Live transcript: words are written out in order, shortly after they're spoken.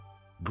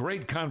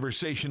Great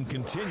conversation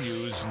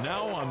continues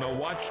now on the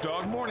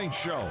Watchdog Morning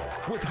Show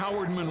with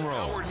Howard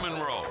Monroe.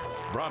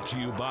 Brought to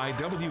you by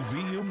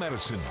WVU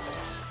Medicine.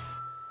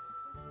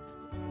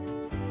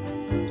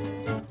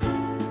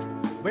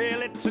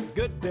 Well, it's a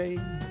good day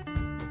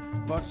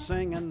for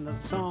singing the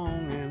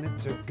song, and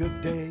it's a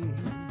good day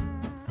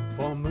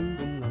for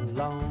moving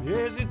along.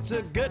 Yes, it's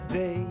a good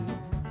day.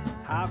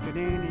 How could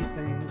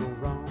anything go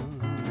wrong?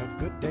 A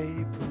good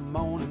day from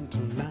morning to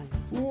night.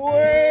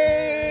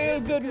 Well,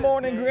 good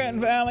morning,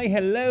 Grand Valley.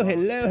 Hello.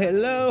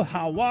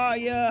 How are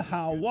ya?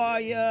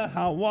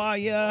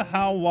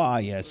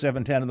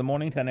 7:10 in the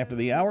morning, 10 after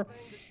the hour.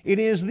 It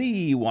is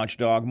the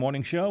Watchdog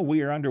Morning Show.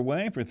 We are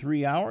underway for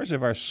 3 hours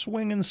of our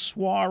swinging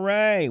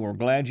soiree. We're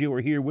glad you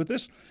are here with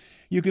us.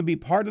 You can be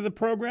part of the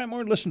program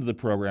or listen to the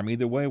program.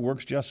 Either way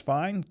works just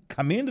fine.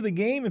 Come into the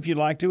game if you'd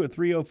like to at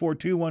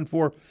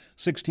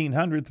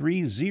 304-214-1600,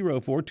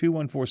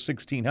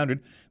 304-214-1600,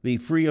 the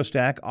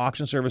Freostack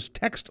Auction Service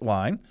text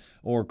line,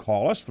 or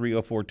call us,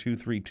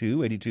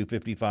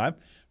 304-232-8255,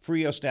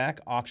 Freostack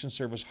Auction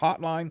Service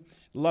hotline.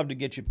 Love to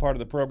get you part of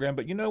the program,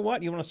 but you know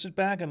what? You want to sit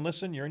back and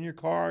listen. You're in your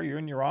car, you're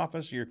in your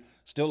office, you're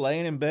still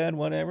laying in bed,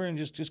 whatever, and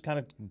just kind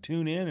of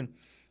tune in and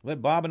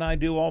let Bob and I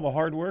do all the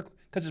hard work.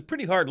 Because it's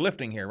pretty hard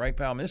lifting here, right,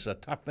 pal? I mean, this is a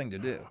tough thing to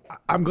do.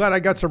 I'm glad I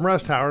got some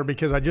rest, Howard,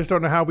 because I just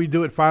don't know how we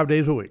do it 5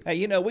 days a week. Hey,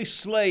 you know, we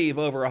slave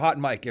over a hot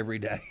mic every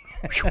day.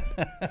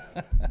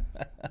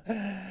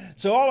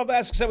 So all of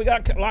that, so we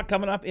got a lot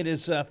coming up. It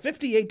is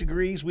 58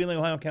 degrees, Wheeling,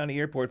 Ohio County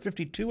Airport,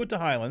 52 at the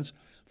Highlands,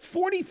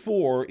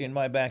 44 in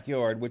my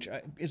backyard, which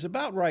is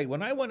about right.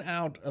 When I went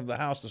out of the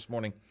house this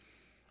morning,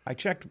 I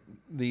checked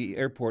the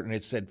airport, and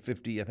it said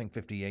 50, I think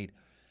 58.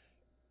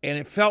 And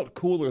it felt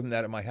cooler than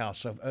that at my house.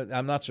 So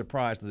I'm not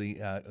surprised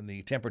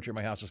the temperature at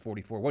my house is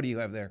 44. What do you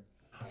have there?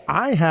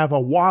 I have a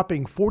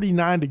whopping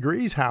 49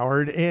 degrees,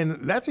 Howard, and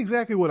that's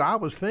exactly what I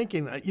was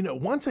thinking.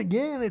 Once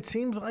again, it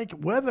seems like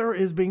weather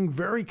is being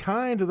very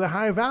kind to the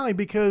High Valley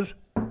because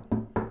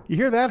you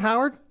hear that,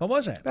 Howard? What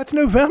was that? That's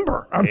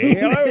November. I mean,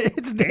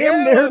 it's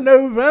damn near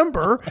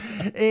November,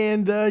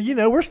 and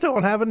we're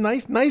still having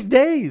nice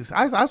days.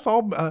 I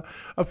saw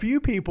a few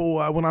people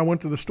when I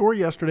went to the store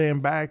yesterday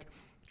and back.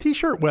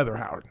 T-shirt weather,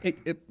 Howard.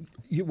 It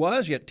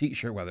was yet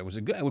T-shirt weather. It was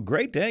a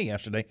great day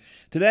yesterday.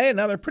 Today,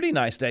 another pretty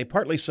nice day.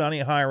 Partly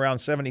sunny, high around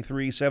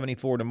 73,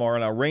 74 tomorrow.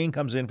 Now, rain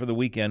comes in for the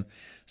weekend,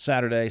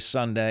 Saturday,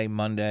 Sunday,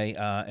 Monday,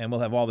 and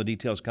we'll have all the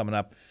details coming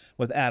up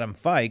with Adam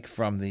Fike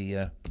from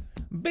the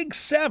Big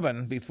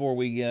 7 before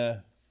we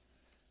get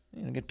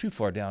too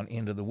far down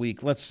into the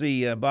week. Let's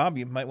see, Bob,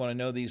 you might want to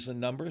know these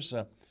numbers.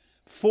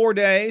 4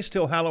 days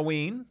till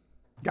Halloween.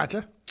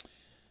 Gotcha.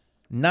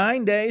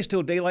 9 days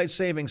till daylight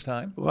savings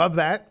time. Love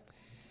that.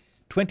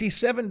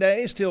 27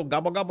 days till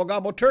gobble, gobble,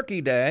 gobble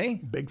turkey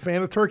day. Big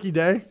fan of Turkey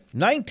Day.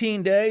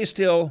 19 days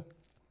till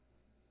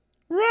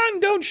run,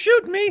 don't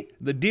shoot me,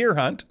 the deer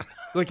hunt.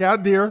 Look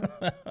out, deer.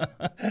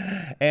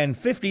 And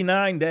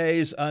 59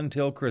 days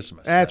until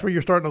Christmas. That's where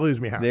you're starting to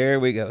lose me, Howard. There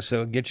we go.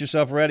 So get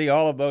yourself ready.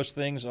 All of those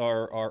things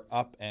are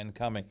up and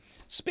coming.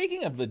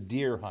 Speaking of the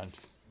deer hunt,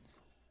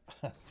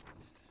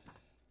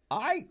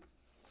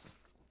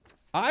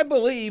 I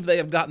believe they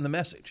have gotten the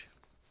message,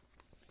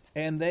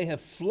 and they have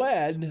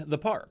fled the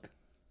park,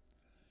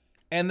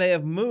 and they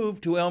have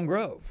moved to Elm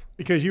Grove.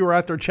 Because you were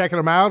out there checking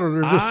them out, or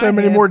there's just so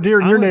many more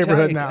deer in your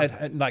neighborhood now?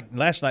 Like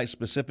last night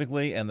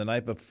specifically, and the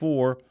night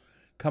before,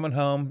 coming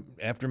home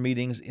after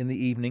meetings in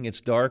the evening, it's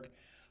dark,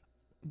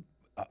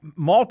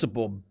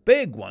 multiple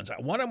big ones.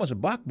 One of them was a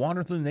buck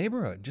wandering through the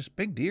neighborhood, just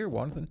big deer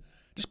wandering,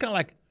 just kind of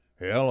like,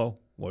 hello,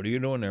 what are you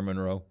doing there,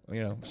 Monroe?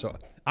 So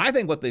I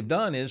think what they've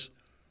done is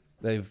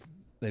they've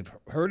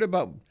heard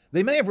about,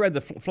 they may have read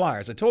the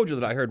flyers. I told you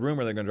that I heard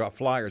rumor they're going to drop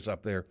flyers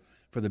up there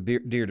for the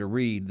deer to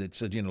read that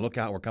said, look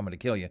out, we're coming to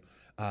kill you.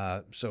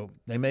 So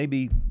they may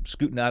be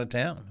scooting out of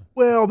town.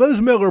 Well, those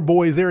Miller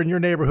boys there in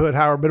your neighborhood,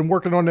 Howard, been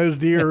working on those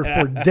deer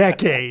for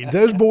decades.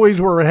 Those boys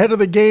were ahead of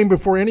the game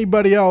before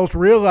anybody else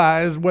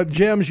realized what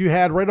gems you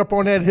had right up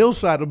on that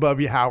hillside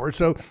above you, Howard.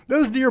 So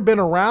those deer been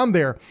around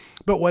there.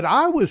 But what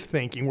I was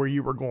thinking where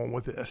you were going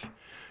with this,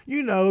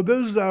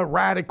 those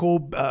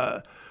radical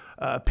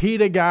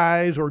PETA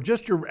guys or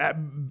just your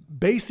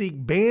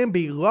basic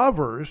Bambi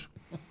lovers,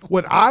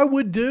 what I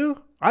would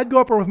do, I'd go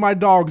up there with my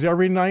dogs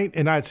every night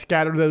and I'd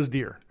scatter those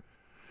deer.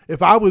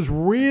 If I was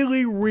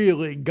really,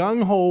 really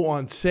gung-ho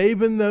on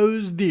saving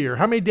those deer,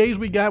 how many days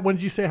we got? When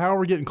did you say how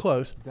we're getting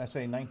close? Did I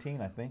say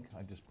 19? I think.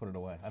 I just put it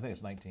away. I think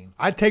it's 19.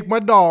 I'd take my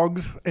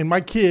dogs and my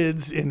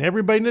kids and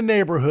everybody in the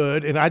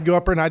neighborhood and I'd go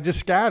up there and I'd just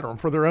scatter them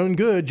for their own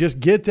good.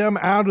 Just get them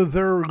out of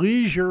their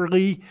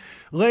leisurely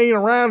laying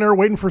around there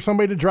waiting for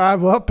somebody to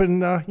drive up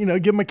and,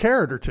 give them a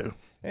carrot or two.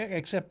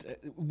 Except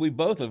we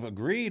both have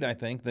agreed, I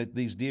think, that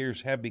these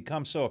deers have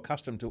become so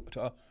accustomed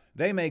to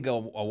they may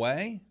go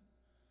away.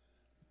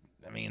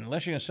 I mean,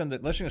 unless you're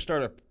going to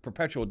start a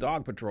perpetual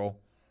dog patrol,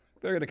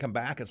 They're going to come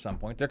back at some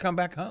point. They'll come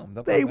back home.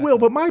 They will,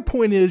 but my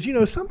point is,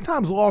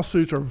 sometimes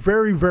lawsuits are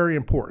very, very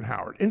important,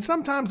 Howard, and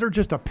sometimes they're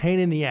just a pain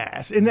in the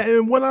ass.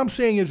 And what I'm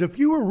saying is, if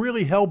you were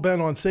really hell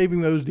bent on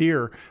saving those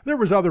deer, there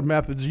was other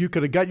methods. You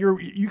could have got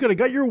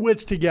your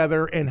wits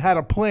together and had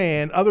a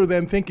plan, other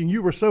than thinking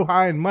you were so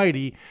high and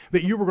mighty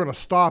that you were going to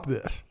stop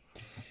this.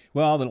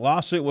 Well, the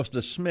lawsuit was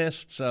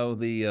dismissed, so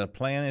the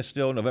plan is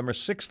still November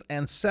 6th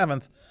and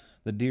 7th.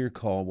 The deer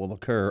call will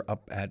occur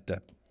up at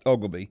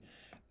Ogilvy,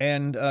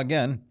 and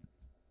again.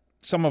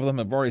 Some of them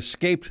have already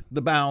escaped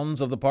the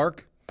bounds of the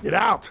park. Get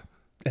out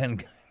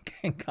and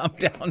come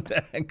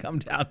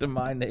down to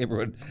my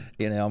neighborhood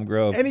in Elm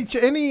Grove.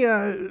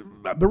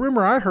 The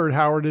rumor I heard,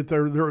 Howard,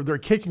 that they're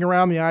kicking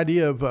around the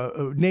idea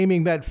of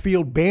naming that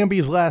field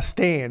Bambi's Last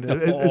Stand.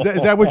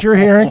 Is that what you're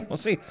hearing? Well,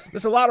 see,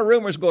 there's a lot of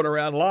rumors going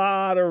around.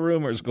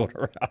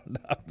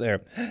 Up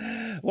there.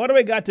 What do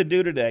we got to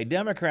do today?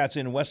 Democrats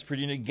in West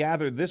Virginia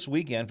gathered this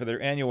weekend for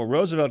their annual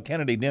Roosevelt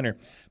Kennedy dinner.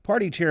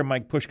 Party Chair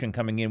Mike Pushkin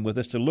coming in with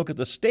us to look at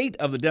the state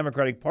of the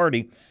Democratic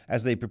Party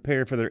as they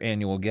prepare for their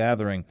annual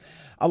gathering.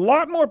 A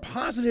lot more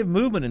positive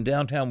movement in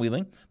downtown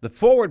Wheeling. The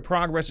forward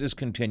progress is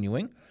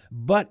continuing,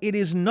 but it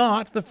is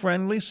not the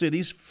friendly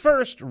city's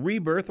first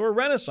rebirth or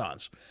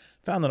renaissance.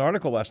 Found an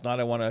article last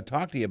night I want to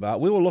talk to you about.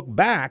 We will look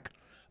back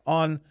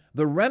on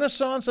the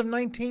Renaissance of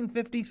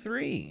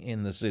 1953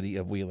 in the city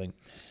of Wheeling.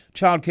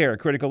 Child care, a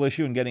critical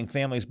issue in getting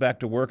families back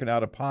to work and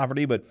out of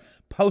poverty, but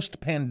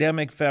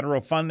post-pandemic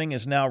federal funding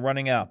is now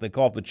running out. They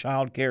call it the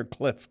child care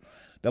cliff.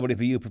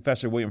 WVU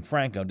Professor William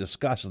Franco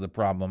discusses the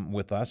problem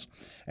with us.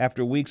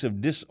 After weeks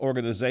of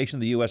disorganization,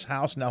 the U.S.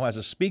 House now has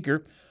a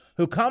speaker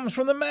who comes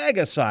from the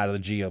MAGA side of the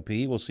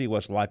GOP. We'll see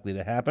what's likely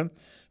to happen.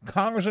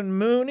 Congressman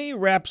Mooney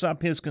ramps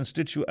up his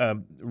constituent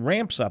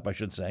mailings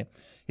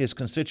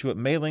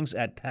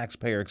at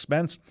taxpayer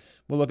expense.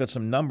 We'll look at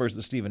some numbers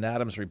that Stephen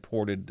Adams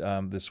reported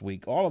this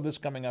week. All of this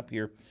coming up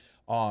here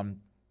on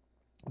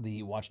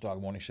the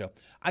Watchdog Morning Show.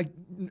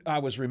 I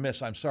was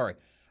remiss. I'm sorry.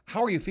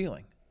 How are you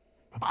feeling?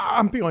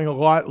 I'm feeling a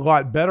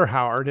lot better,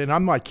 Howard, and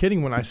I'm not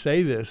kidding when I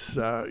say this.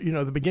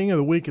 The beginning of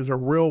the week is a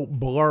real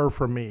blur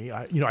for me.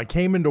 I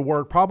came into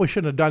work, probably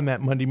shouldn't have done that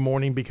Monday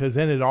morning because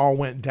then it all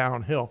went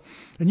downhill.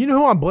 And you know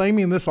who I'm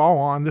blaming this all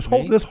on? This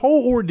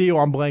whole ordeal,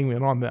 I'm blaming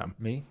it on them.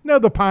 Me? No,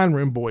 the Pine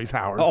Room Boys,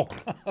 Howard. Oh,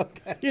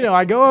 okay.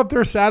 I go up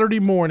there Saturday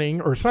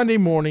morning or Sunday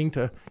morning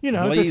to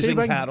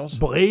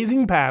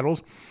blazing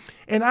paddles.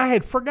 And I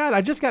had forgot.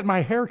 I just got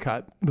my hair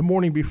cut the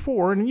morning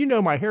before, and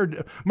my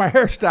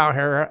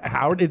hairstyle,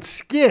 Howard, it's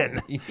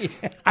skin.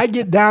 Yeah. I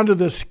get down to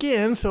the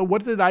skin. So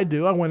what did I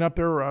do? I went up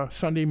there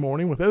Sunday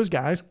morning with those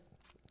guys,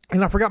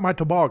 and I forgot my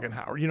toboggan,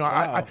 Howard.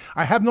 Wow.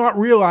 I have not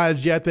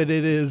realized yet that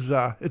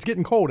it's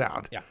getting cold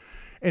out. Yeah.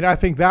 And I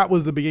think that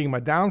was the beginning of my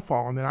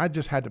downfall. And then I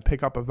just had to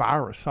pick up a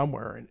virus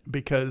somewhere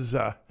because.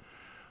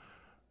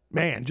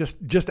 Man,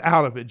 just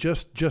out of it,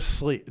 just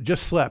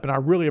slept, and I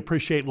really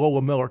appreciate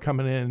Lola Miller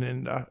coming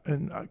in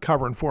and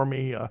covering for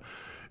me.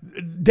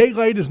 Day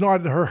late is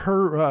not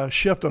her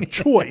shift of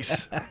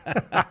choice.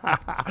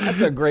 That's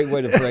a great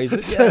way to phrase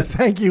it. So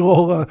thank you,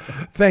 Lola.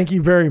 Thank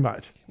you very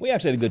much. We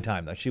actually had a good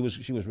time though. She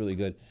was really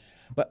good.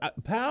 But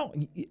pal,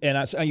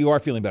 and you are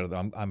feeling better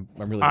though. I'm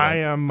really glad. I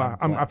am.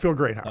 I feel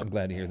great, Howard. I'm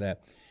glad to hear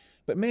that.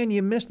 But, man,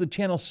 you missed the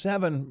Channel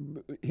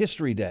 7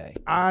 History Day.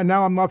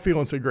 Now I'm not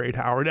feeling so great,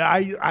 Howard.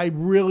 I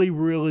really,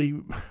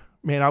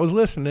 man, I was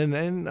listening,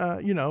 and,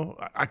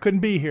 I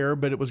couldn't be here,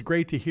 but it was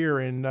great to hear,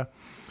 and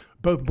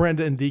both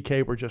Brenda and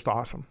DK were just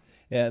awesome.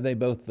 Yeah, they're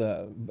both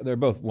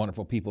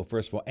wonderful people,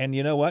 first of all. And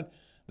you know what?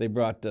 They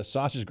brought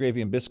sausage,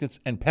 gravy, and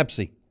biscuits and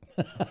Pepsi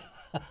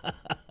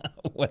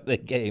when they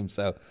came,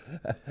 so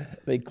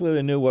they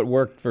clearly knew what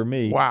worked for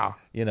me. Wow.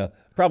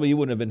 Probably you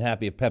wouldn't have been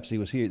happy if Pepsi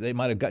was here. They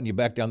might have gotten you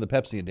back down the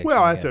Pepsi addiction.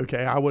 Well, that's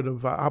okay. I would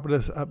have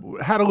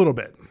had a little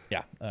bit.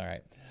 Yeah. All right.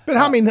 But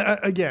I mean,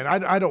 again,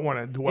 I don't want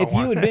to dwell on. If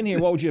you had been here,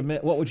 what would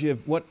you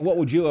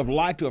have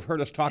liked to have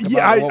heard us talk about?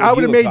 Yeah, I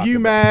would have made you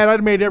mad. I'd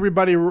have made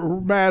everybody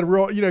mad.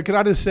 Because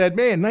I just said,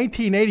 man,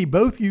 1980,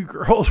 both you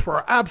girls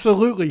were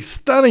absolutely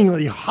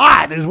stunningly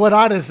hot, is what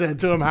I'd have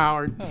said to them,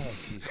 Howard. Oh,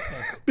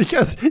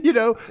 because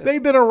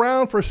they've been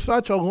around for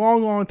such a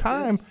long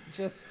time.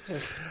 Just.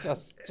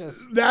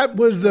 That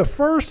was the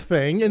first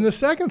thing, and the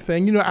second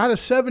thing, out of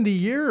 70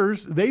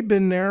 years, they've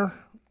been there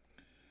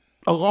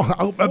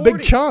a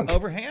big chunk,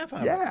 over half of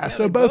them. Yeah,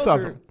 so both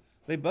of them.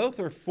 They both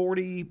are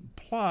 40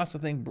 plus. I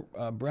think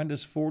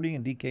Brenda's 40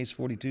 and DK's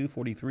 42,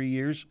 43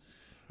 years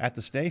at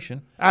the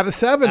station. Out of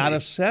 70. Out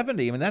of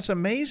 70. I mean, that's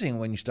amazing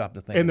when you stop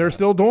to think. And they're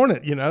still doing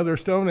it. They're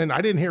still. And I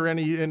didn't hear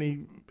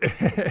anything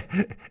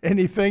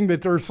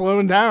that they're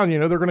slowing down.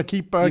 They're going to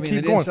keep going.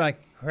 It's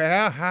like,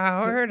 well,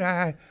 Howard,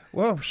 I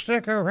will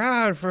stick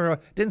around for.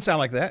 Didn't sound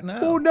like that. No.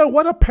 Oh no!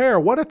 What a pair!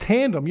 What a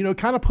tandem!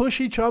 Kind of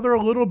push each other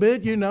a little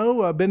bit. Been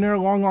there a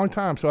long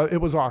time. So it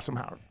was awesome,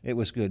 Howard. It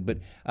was good. But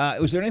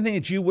was there anything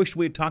that you wished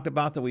we had talked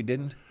about that we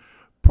didn't?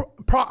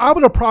 I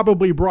would have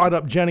probably brought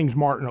up Jennings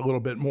Martin a little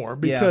bit more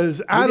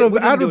because out of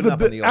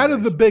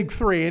the big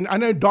three, and I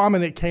know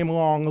Dominic came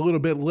along a little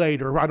bit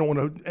later. I don't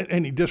want to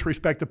any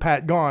disrespect to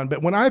Pat Gunn,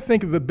 but when I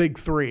think of the big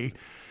three,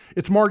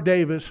 it's Mark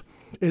Davis,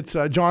 it's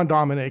John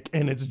Dominic,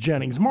 and it's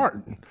Jennings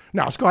Martin.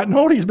 Now Scott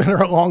Nolte's been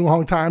there a long,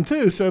 long time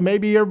too, so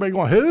maybe everybody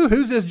going,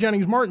 who's this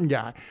Jennings Martin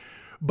guy?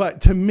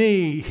 But to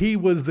me, he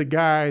was the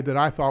guy that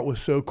I thought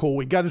was so cool.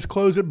 We got his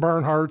clothes at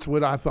Bernhardt's,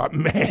 what I thought,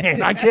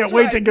 man, I can't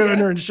wait to go in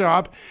there and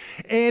shop.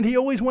 And he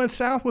always went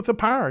south with the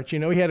Pirates. You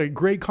know, he had a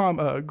great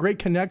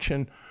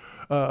connection,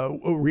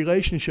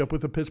 relationship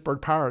with the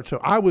Pittsburgh Pirates. So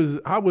I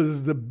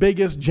was the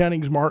biggest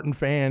Jennings Martin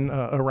fan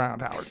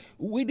around, Howard.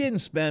 We didn't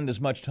spend as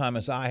much time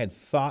as I had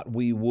thought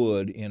we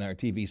would in our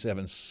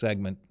TV7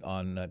 segment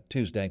on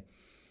Tuesday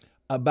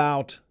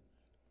about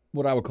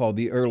what I would call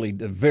the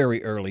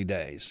very early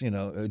days. You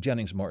know,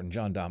 Jennings Martin,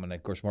 John Dominic,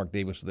 of course, Mark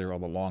Davis was there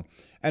all along.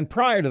 And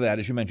prior to that,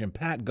 as you mentioned,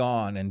 Pat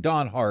Gunn and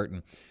Don Hart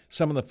and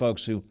some of the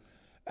folks who,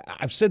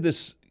 I've said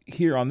this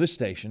here on this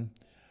station,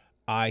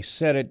 I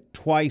said it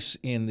twice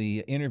in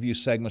the interview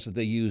segments that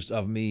they used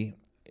of me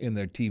in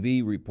their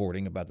TV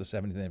reporting about the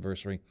 70th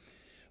anniversary.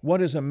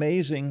 What is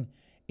amazing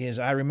is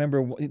I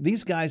remember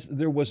these guys,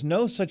 there was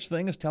no such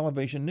thing as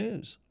television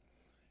news.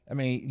 I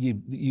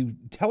mean,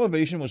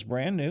 television was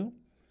brand new.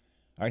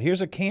 All right,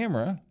 here's a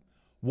camera.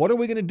 What are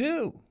we going to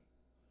do?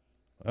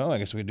 Well, I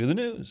guess we do the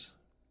news.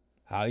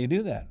 How do you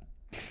do that?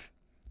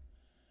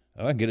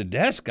 Oh, I can get a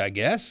desk, I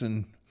guess,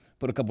 and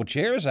put a couple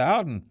chairs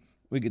out, and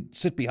we could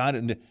sit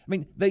behind it.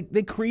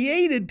 They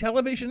created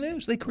television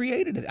news. They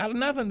created it out of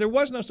nothing. There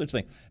was no such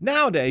thing.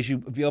 Nowadays,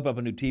 if you open up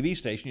a new TV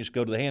station, you just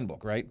go to the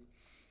handbook, right?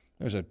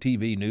 There's a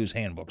TV news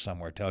handbook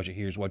somewhere. It tells you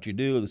here's what you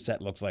do. The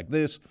set looks like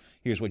this.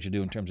 Here's what you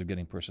do in terms of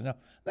getting personnel.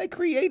 They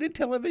created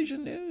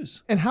television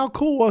news. And how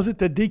cool was it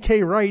that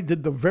D.K. Wright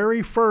did the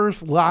very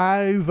first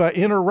live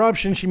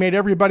interruption? She made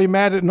everybody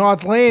mad at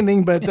Knott's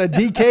Landing, but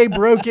D.K.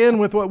 broke in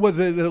with what was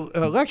it,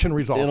 election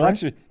results,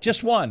 right?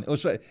 Just one.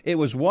 It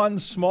was one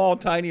small,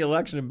 tiny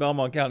election in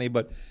Belmont County,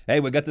 but hey,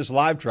 we got this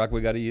live truck.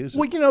 We got to use it.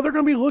 Well, you know, they're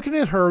going to be looking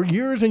at her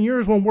years and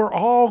years when we're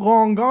all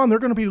long gone. They're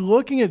going to be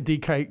looking at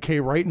D.K.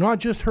 Wright, not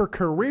just her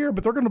career,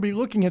 but they're going to be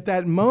looking at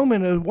that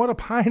moment of what a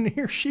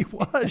pioneer she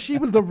was. She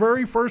was the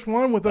very first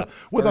one with a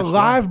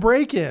live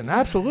break-in.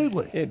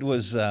 Absolutely, it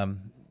was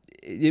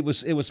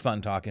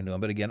fun talking to him.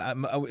 But again,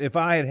 if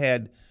I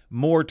had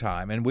more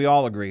time, and we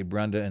all agreed,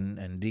 Brenda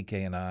and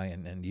DK and I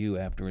and you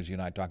afterwards, you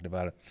and I talked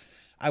about it.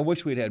 I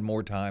wish we'd had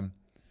more time.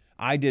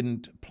 I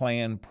didn't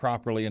plan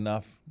properly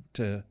enough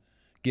to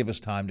give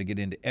us time to get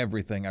into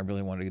everything I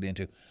really wanted to get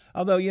into.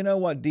 Although, you know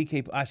what,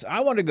 DK,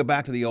 I wanted to go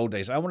back to the old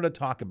days. I wanted to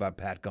talk about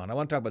Pat Gunn. I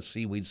want to talk about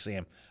Seaweed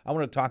Sam. I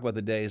want to talk about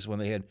the days when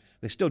they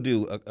still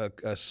do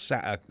a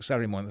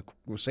Saturday morning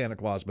with Santa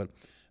Claus, but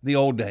the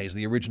old days,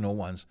 the original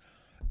ones.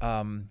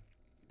 And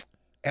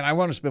I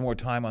want to spend more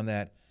time on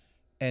that.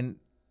 And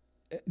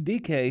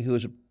DK, who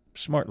is a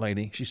smart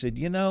lady, she said,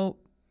 you know,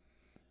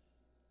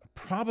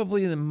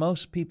 probably the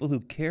most people who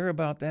care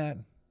about that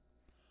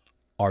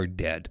are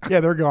dead. Yeah,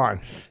 they're gone.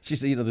 She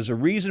said, you know, there's a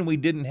reason we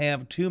didn't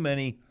have too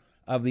many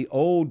of the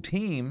old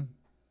team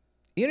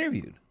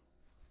interviewed.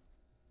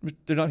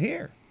 They're not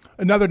here.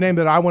 Another name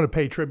that I want to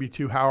pay tribute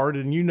to, Howard,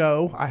 and you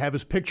know, I have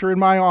his picture in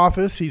my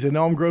office. He's an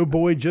Elm Grove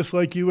boy just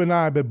like you and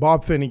I, but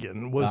Bob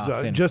Finnegan was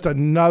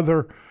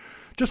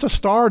just a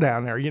star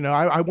down there. You know,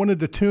 I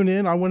wanted to tune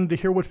in. I wanted to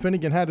hear what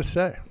Finnegan had to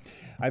say.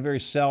 I very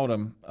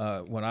seldom,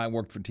 when I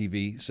worked for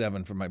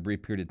TV7 for my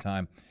brief period of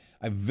time,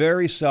 I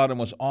very seldom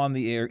was on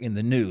the air in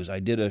the news. I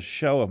did a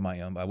show of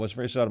my own, but I was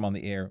very seldom on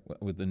the air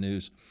with the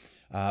news.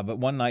 But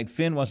one night,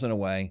 Finn wasn't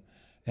away,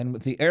 and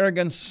with the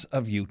arrogance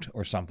of youth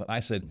or something, I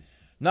said,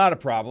 not a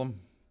problem.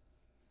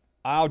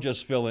 I'll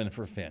just fill in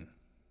for Finn.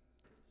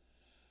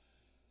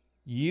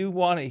 You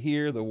want to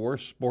hear the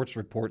worst sports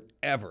report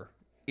ever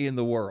in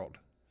the world?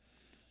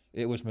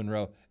 It was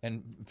Monroe.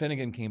 And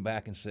Finnegan came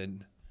back and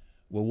said,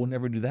 well, we'll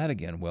never do that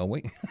again, will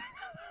we?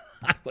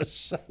 I was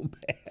so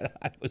bad.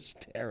 I was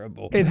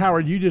terrible. And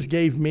Howard, you just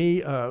gave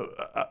me a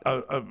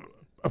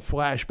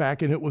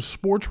flashback, and it was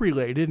sports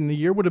related, and the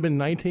year would have been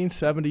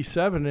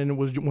 1977, and it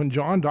was when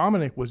John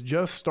Dominic was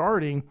just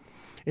starting,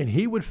 and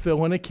he would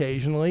fill in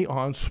occasionally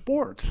on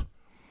sports.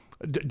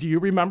 Do you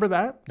remember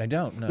that? I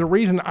don't, no. The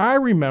reason I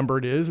remember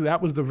it is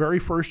that was the very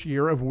first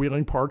year of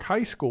Wheeling Park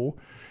High School,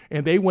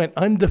 and they went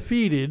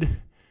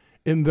undefeated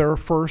in their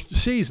first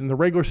season. The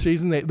regular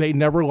season, they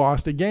never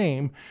lost a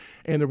game,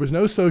 and there was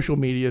no social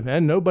media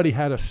then. Nobody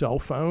had a cell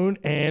phone,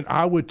 and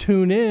I would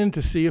tune in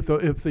to see if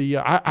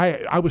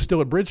I was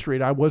still at Bridge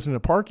Street. I wasn't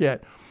at Park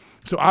yet.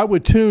 So I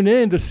would tune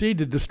in to see,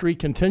 did the streak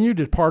continue?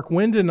 Did Park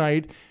win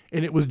tonight?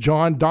 And it was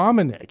John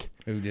Dominic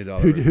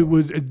who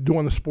was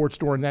doing the sports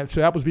store and that. So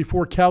that was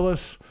before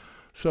Kellis.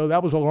 So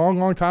that was a long,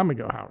 long time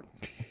ago, Howard.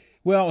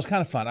 Well, it was kind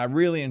of fun. I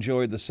really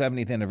enjoyed the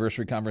 70th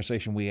anniversary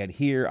conversation we had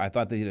here. I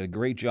thought they did a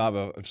great job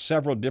of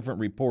several different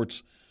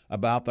reports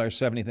about our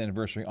 70th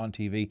anniversary on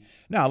TV.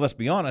 Now, let's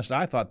be honest,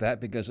 I thought that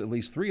because at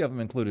least 3 of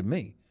them included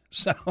me.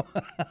 So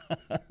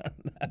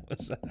that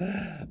was,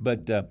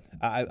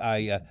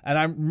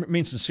 I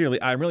mean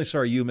sincerely, I'm really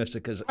sorry you missed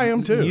it because I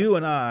am too. You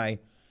and I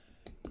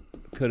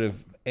could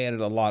have added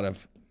a lot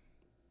of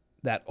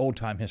that old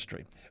time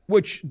history,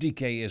 which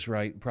DK is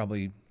right,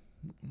 probably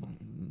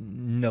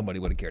nobody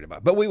would have cared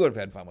about, but we would have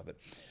had fun with it.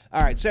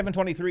 All right,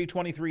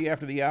 7:23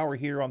 after the hour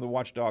here on the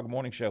Watchdog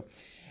Morning Show.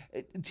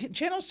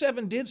 Channel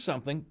 7 did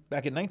something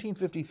back in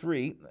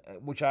 1953,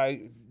 which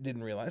I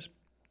didn't realize.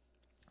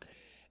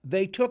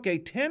 They took a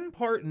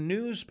 10-part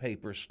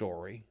newspaper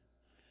story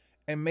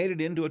and made it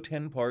into a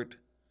 10-part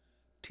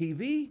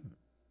TV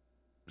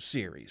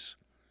series.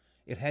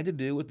 It had to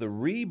do with the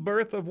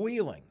rebirth of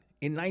Wheeling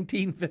in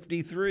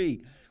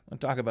 1953. We'll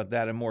talk about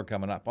that and more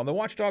coming up on the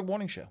Watchdog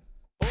Morning Show.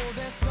 Oh,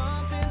 there's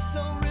something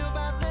so real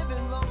about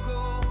living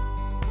local,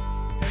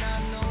 and I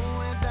know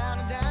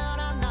without a doubt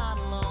I'm not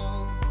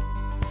alone.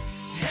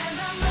 And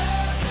I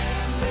love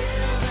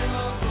living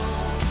local.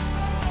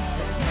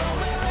 There's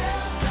nowhere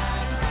else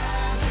I'd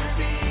rather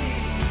be.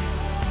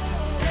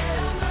 Said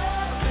I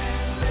love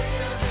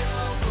living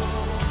local.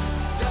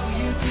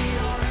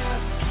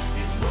 WTRF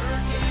is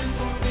working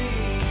for me.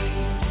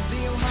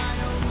 The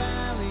Ohio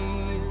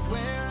Valley is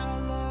where I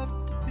love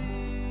to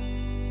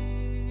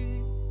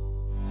be.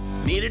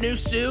 Need a new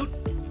suit?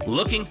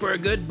 Looking for a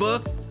good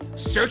book?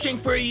 Searching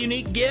for a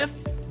unique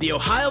gift? The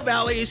Ohio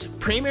Valley's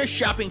premier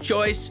shopping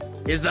choice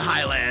is the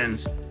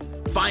Highlands.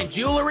 Find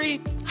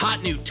jewelry,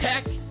 hot new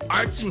tech,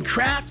 arts and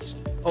crafts,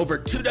 over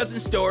 24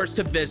 stores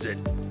to visit.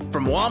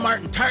 From Walmart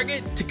and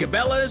Target to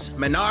Cabela's,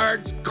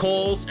 Menards,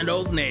 Kohl's, and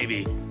Old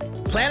Navy.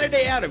 Plan a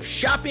day out of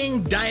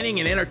shopping, dining,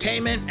 and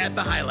entertainment at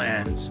the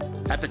Highlands.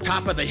 At the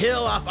top of the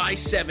hill off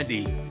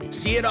I-70.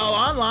 See it all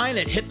online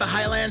at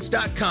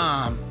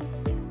hitthehighlands.com.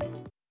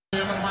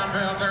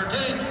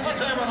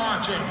 Let's have an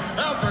auction.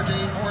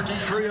 L13, 14.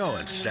 Frio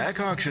and Stack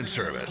Auction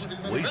Service.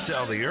 We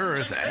sell the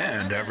earth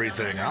and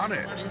everything on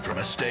it. From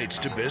estates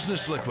to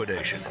business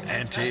liquidation,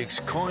 antiques,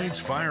 coins,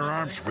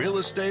 firearms, real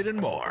estate,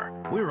 and more.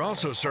 We're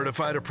also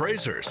certified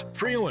appraisers.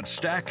 Frio and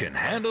Stack can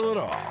handle it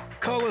all.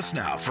 Call us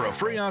now for a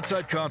free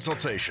on-site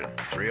consultation.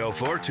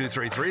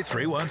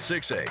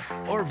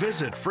 304-233-3168. Or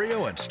visit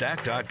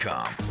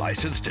FrioandStack.com.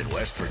 Licensed in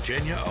West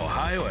Virginia,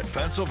 Ohio, and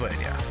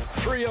Pennsylvania.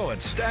 Frio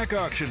and Stack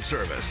Auction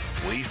Service.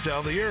 We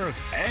sell the earth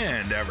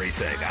and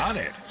everything on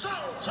it.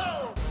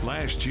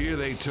 Last year,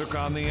 they took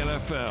on the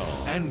NFL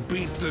and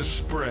beat the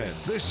spread.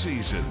 This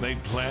season, they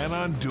plan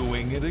on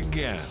doing it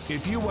again.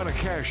 If you want to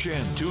cash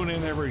in, tune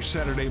in every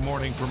Saturday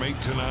morning from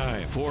 8 to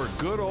 9 for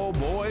Good Old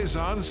Boys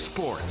on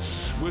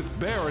Sports with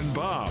Bear and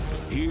Bob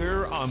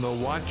here on the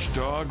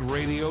Watchdog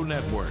Radio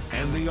Network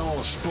and the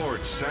All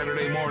Sports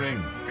Saturday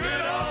morning.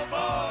 Good old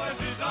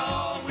boys is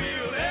all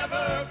we'll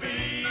ever be.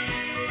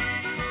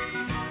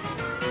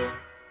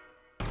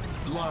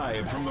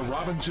 Live from the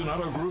Robinson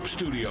Auto Group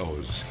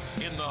studios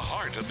in the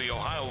heart of the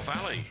Ohio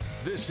Valley,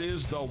 this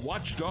is the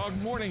Watchdog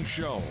Morning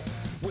Show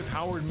with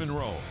Howard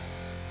Monroe.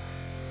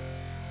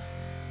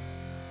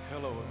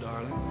 Hello,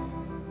 darling.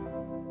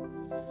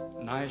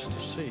 Nice to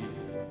see you.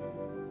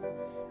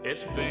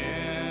 It's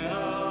been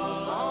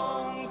a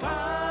long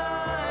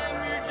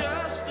time. You're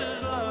just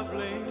as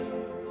lovely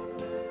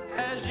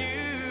as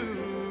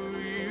you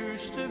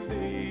used to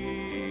be.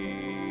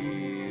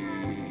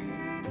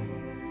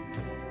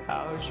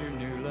 How's your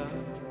new love?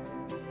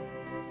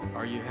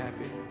 Are you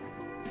happy?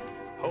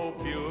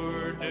 Hope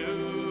you're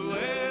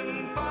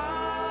doing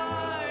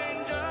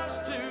fine.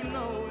 Just to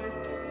know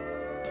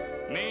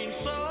it means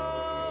so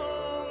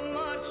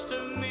much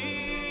to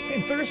me.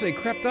 Hey, Thursday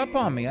crept up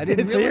on me.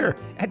 It's here.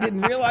 I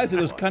didn't realize it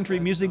was Country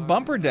Music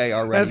Bumper Day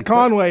already. That's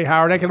Conway,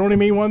 Howard. That can only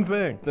mean one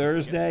thing.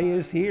 Thursday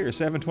is here.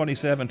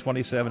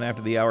 7:27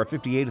 after the hour.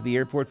 58 at the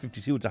airport.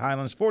 52 at the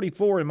Highlands.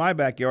 44 in my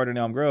backyard in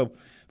Elm Grove.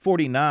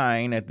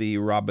 49 at the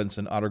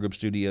Robinson Auto Group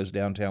Studios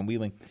downtown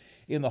Wheeling,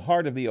 in the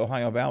heart of the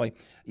Ohio Valley.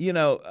 You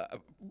know,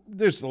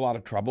 there's a lot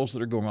of troubles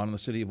that are going on in the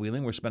city of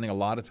Wheeling. We're spending a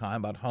lot of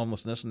time about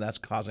homelessness, and that's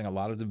causing a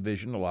lot of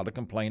division, a lot of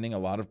complaining, a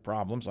lot of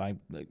problems.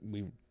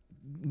 We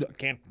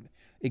can't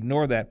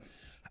ignore that.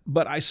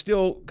 But I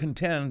still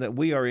contend that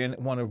we are in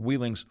one of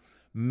Wheeling's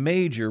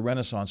major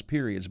renaissance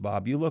periods,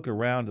 Bob. You look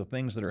around the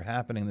things that are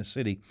happening in the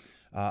city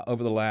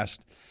over the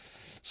last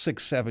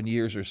 6-7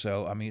 years or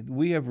so. I mean,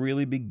 we have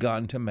really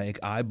begun to make,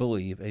 I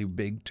believe, a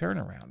big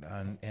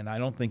turnaround, and I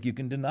don't think you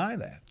can deny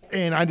that.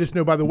 And I just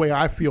know by the way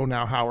I feel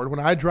now, Howard, when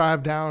I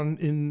drive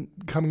down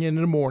coming in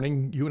the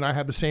morning, you and I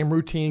have the same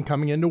routine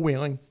coming into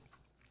Wheeling.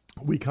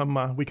 We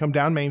come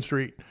down Main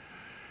Street,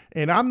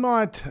 and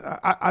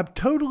I've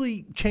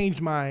totally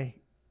changed my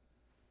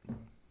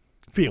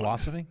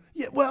philosophy?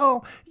 Yeah,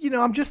 well, you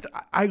know,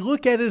 I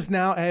look at it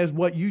now as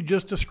what you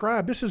just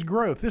described. This is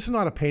growth. This is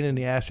not a pain in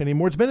the ass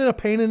anymore. It's been a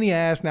pain in the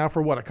ass now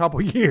for, a couple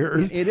of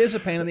years. It is a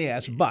pain in the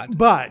ass,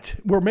 but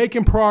we're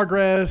making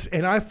progress,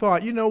 and I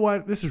thought, you know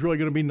what, this is really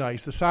going to be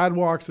nice. The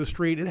sidewalks, the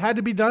street, it had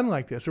to be done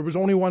like this. There was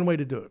only one way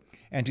to do it.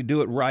 And to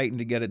do it right and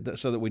to get it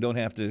so that we don't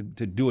have to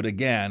do it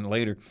again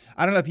later.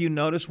 I don't know if you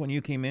noticed when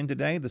you came in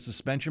today, the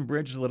suspension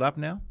bridge is lit up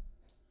now.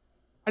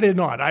 I did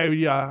not.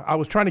 I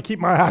was trying to keep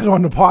my eyes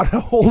on the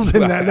potholes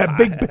and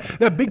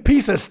that big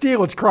piece of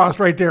steel that's crossed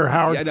right there,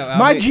 Howard. Yeah, no,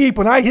 my Jeep,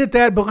 when I hit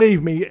that,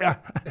 believe me,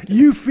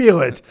 you feel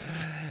it.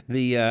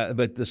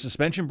 But the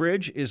suspension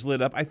bridge is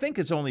lit up. I think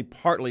it's only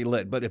partly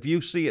lit, but if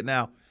you see it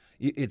now,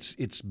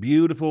 it's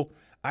beautiful.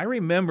 I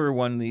remember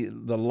when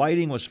the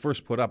lighting was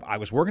first put up. I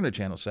was working at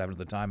Channel 7 at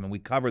the time, and we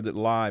covered it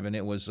live, and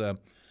it was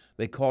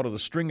they called it a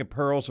string of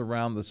pearls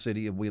around the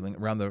city of Wheeling,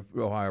 around the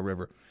Ohio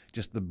River.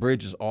 Just the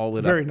bridge is all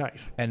lit up. Very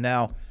nice. And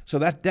now, so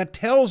that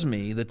tells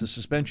me that the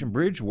suspension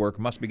bridge work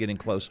must be getting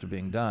close to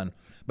being done.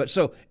 But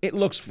so it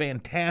looks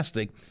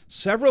fantastic.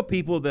 Several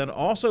people then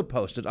also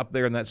posted up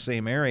there in that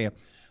same area.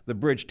 The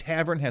Bridge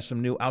Tavern has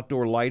some new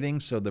outdoor lighting,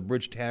 so the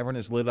Bridge Tavern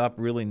is lit up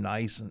really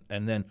nice.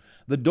 And then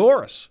the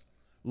Doris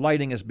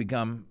lighting has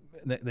begun.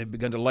 They've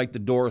begun to light the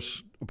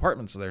Doris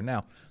apartments there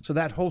now. So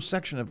that whole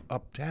section of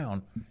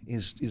uptown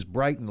is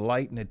bright and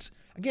light, and it's,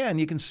 again,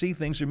 you can see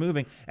things are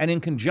moving. And in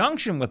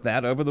conjunction with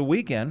that, over the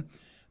weekend,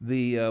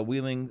 the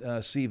Wheeling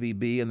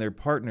CVB and their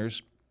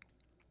partners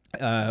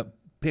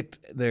picked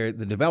the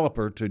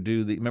developer to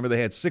do remember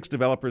they had 6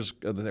 developers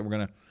that they were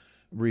going to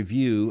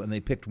review, and they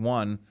picked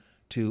one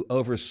to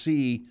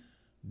oversee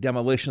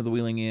demolition of the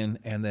Wheeling Inn,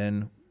 and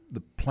then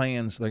the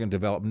plans, they're going to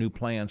develop new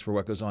plans for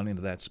what goes on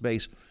into that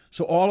space.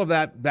 So all of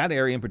that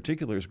area in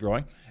particular is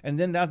growing. And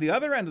then down at the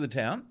other end of the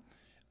town,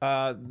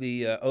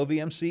 the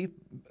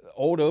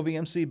old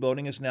OVMC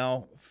building is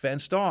now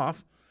fenced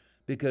off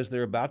because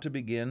they're about to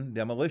begin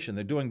demolition.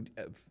 They're doing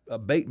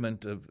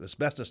abatement of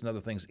asbestos and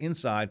other things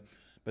inside,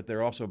 but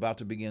they're also about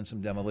to begin some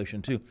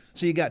demolition too.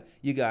 So you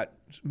got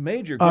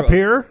major growth Up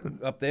here?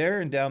 up there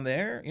and down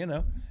there,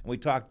 And we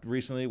talked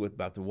recently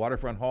about the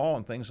waterfront hall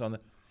and things on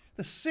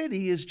the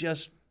city is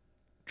just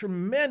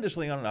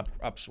tremendously on an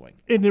upswing.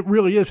 And it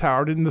really is,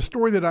 Howard. And the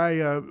story that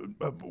I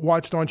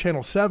watched on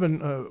Channel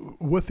 7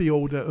 with the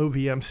old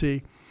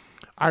OVMC,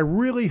 I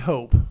really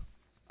hope,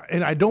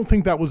 and I don't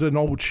think that was an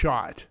old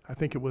shot. I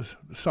think it was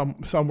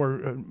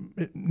somewhere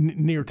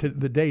near to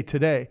the day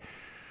today.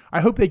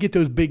 I hope they get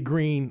those big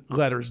green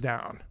letters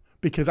down,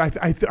 because I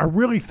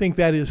really think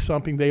that is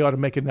something they ought to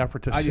make an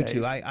effort to save.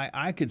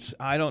 I do too.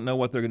 I don't know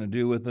what they're going to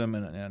do with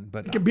them,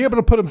 but you could be able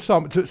to put them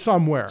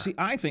somewhere. See,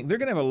 I think they're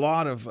going to have a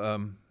lot of.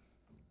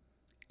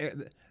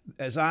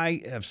 As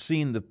I have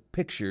seen the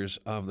pictures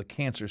of the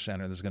cancer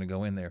center that's going to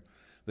go in there,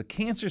 the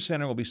cancer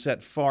center will be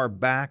set far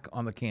back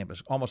on the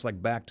campus, almost like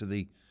back to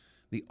the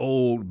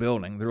old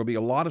building. There will be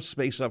a lot of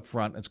space up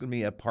front. It's going to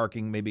be at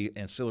parking, maybe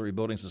ancillary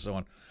buildings and so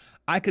on.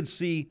 I could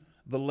see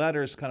the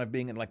letters kind of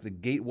being in like the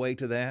gateway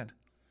to that.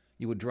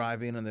 You would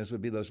drive in and there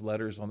would be those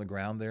letters on the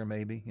ground there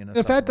maybe.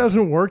 If that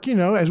doesn't work,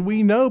 as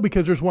we know,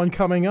 because there's one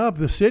coming up,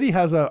 the city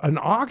has an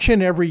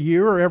auction every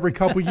year or every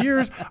couple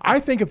years.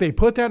 I think if they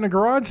put that in a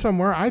garage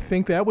somewhere, I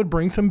think that would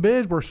bring some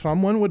bids where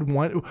someone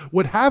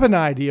would have an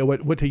idea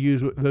what to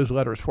use those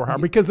letters for,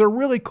 Howard, because they're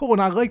really cool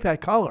and I like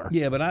that color.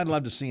 Yeah, but I'd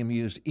love to see them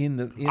used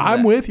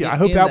I'm with you. I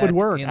hope that would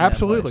work.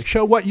 Absolutely.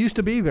 Show what used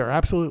to be there.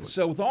 Absolutely.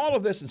 So with all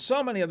of this and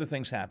so many other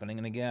things happening,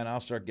 and again, I'll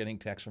start getting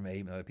texts from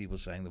other people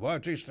saying, well,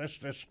 geez,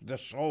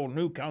 this whole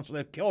new council,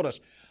 they've killed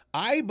us.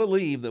 I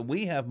believe that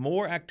we have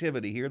more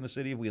activity here in the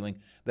city of Wheeling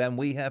than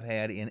we have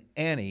had in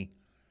any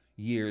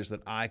years that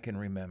I can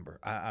remember.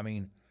 I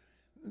mean,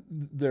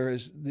 there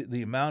is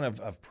the amount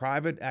of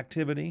private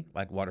activity,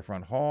 like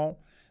Waterfront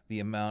Hall, the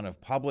amount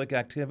of public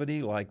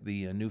activity, like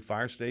the new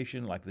fire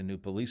station, like the new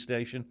police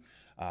station,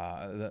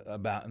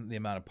 about the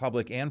amount of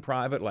public and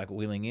private, like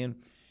Wheeling Inn.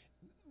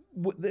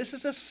 This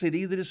is a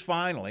city that is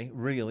finally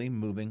really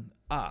moving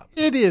up.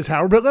 It is,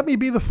 Howard, but let me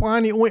be the fly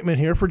in the ointment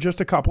here for just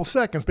a couple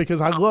seconds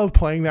because I love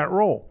playing that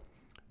role.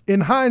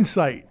 In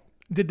hindsight,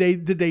 did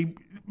they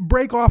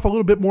break off a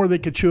little bit more than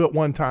they could chew at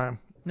one time?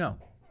 No.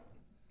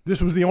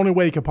 This was the only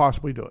way they could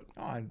possibly do it.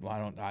 I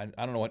don't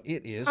know what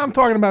it is. I'm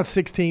talking about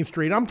 16th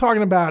Street. I'm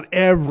talking about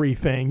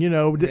everything. Yeah,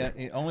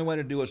 the only way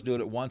to do it is do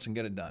it at once and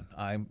get it done.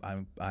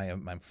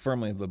 I'm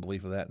firmly of the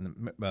belief of that.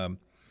 And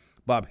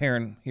Bob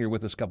Heron here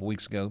with us a couple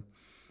weeks ago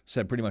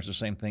said pretty much the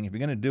same thing. If you're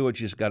going to do it,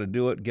 you just got to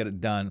do it, get it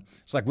done.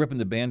 It's like ripping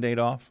the Band-Aid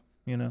off.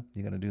 You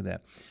got to do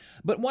that.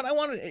 But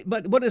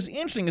what is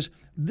interesting is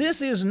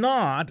this is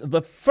not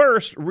the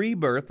first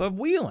rebirth of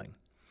Wheeling.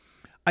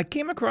 I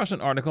came across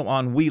an article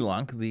on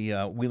Wheelunk,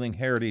 the Wheeling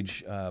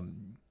Heritage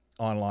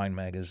online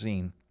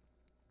magazine,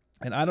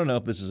 and I don't know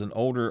if this is an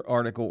older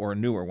article or a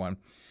newer one,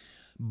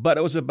 but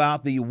it was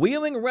about the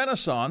Wheeling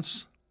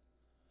Renaissance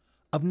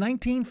of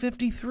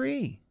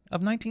 1953.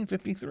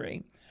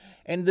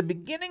 And the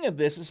beginning of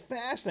this is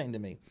fascinating to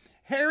me.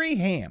 Harry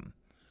Ham,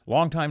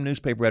 longtime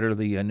newspaper editor of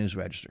the News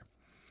Register.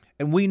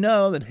 And we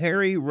know that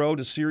Harry wrote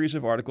a series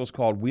of articles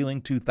called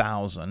Wheeling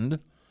 2000,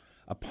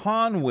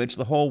 upon which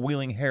the whole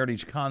Wheeling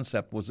Heritage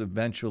concept was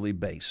eventually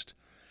based.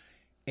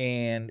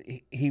 And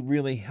he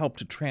really helped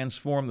to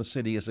transform the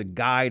city as a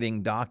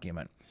guiding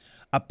document.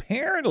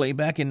 Apparently,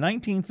 back in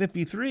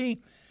 1953,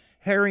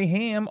 Harry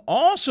Ham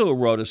also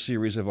wrote a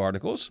series of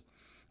articles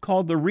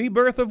called The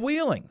Rebirth of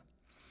Wheeling.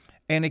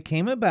 And it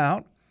came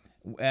about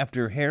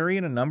after Harry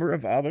and a number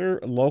of other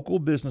local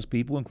business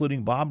people,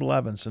 including Bob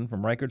Levinson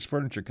from Reichert's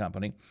Furniture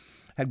Company,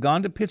 had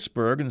gone to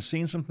Pittsburgh and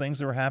seen some things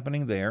that were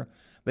happening there,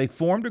 they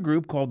formed a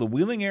group called the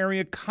Wheeling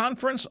Area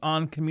Conference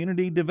on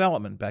Community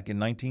Development back in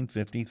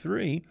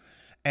 1953,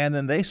 and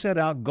then they set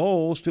out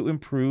goals to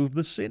improve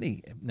the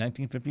city in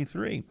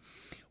 1953.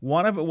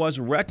 One of it was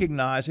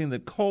recognizing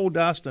that coal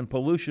dust and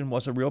pollution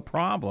was a real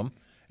problem,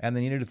 and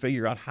they needed to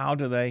figure out how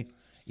do they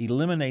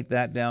eliminate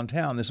that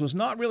downtown. This was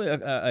not really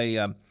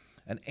an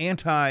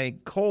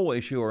anti-coal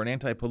issue or an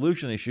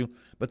anti-pollution issue,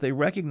 but they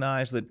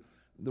recognized that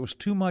there was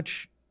too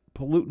much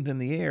pollutant in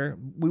the air.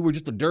 We were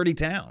just a dirty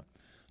town.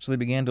 So they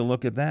began to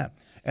look at that.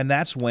 And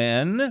that's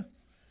when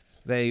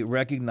they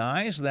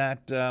recognized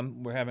that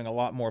we're having a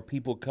lot more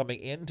people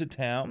coming into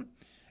town,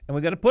 and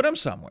we got to put them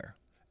somewhere.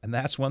 And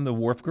that's when the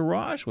Wharf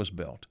Garage was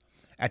built.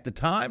 At the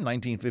time,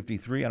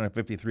 1953, I don't know if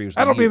 53 was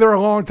the That'll year. be there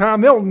a long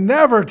time. They'll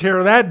never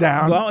tear that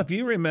down. Well, if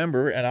you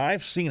remember, and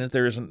I've seen it,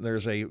 there's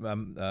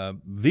a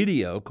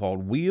video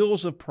called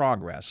Wheels of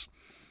Progress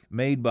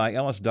made by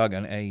Ellis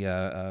Duggan,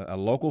 a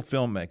local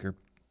filmmaker,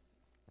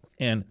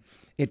 and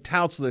it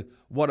touts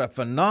what a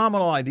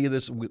phenomenal idea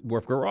this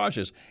Wharf Garage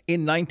is.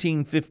 In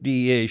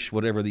 1950-ish,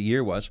 whatever the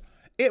year was,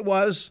 it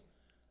was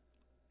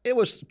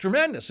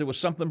tremendous. It was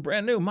something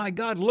brand new. My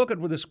God, look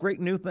at this great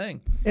new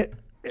thing.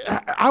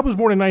 I was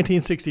born in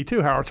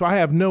 1962, Howard, so I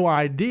have no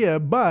idea,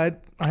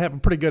 but I have a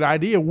pretty good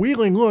idea.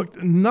 Wheeling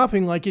looked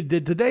nothing like it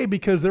did today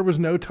because there was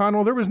no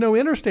tunnel. There was no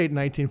interstate in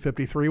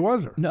 1953,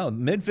 was there? No,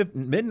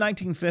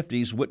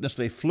 mid-1950s witnessed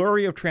a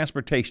flurry of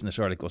transportation, this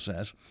article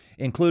says,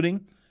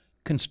 including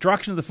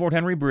construction of the Fort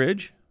Henry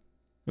Bridge.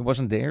 It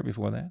wasn't there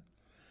before that.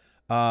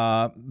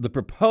 The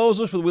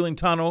proposals for the Wheeling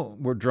Tunnel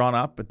were drawn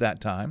up at that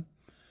time.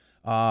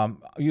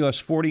 US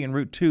 40 and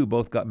Route 2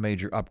 both got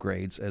major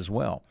upgrades as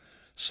well.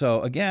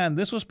 So, again,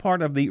 this was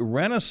part of the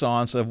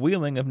renaissance of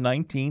Wheeling of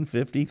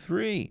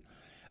 1953.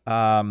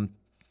 And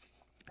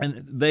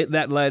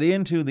that led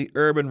into the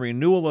Urban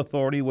Renewal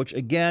Authority, which,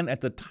 again,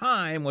 at the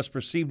time was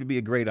perceived to be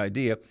a great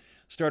idea.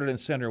 Started in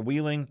Center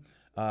Wheeling.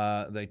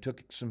 They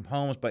took some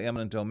homes by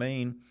eminent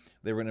domain.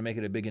 They were going to make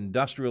it a big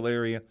industrial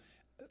area.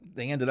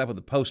 They ended up with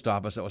the post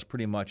office. That was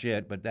pretty much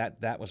it. But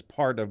that was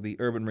part of the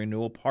urban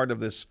renewal, part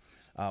of this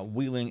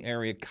Wheeling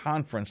Area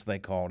Conference, they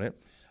called it.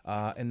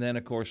 And then,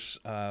 of course,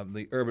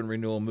 the urban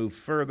renewal moved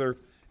further,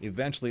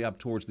 eventually up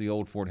towards the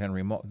old Fort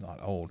Henry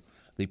Mall,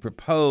 the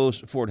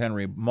proposed Fort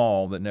Henry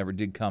Mall that never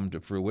did come to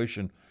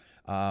fruition.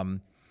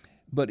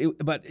 But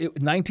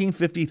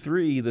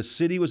 1953, the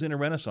city was in a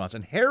renaissance.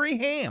 And Harry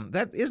Ham,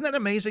 isn't that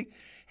amazing?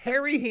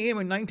 Harry Ham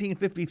in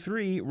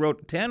 1953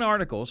 wrote 10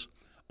 articles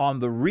on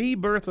the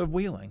rebirth of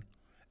Wheeling.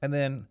 And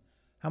then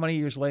how many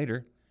years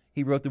later,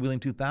 he wrote the Wheeling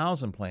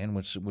 2000 plan,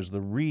 which was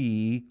the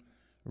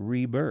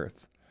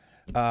rebirth.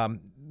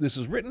 This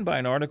is written by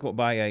an article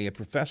by a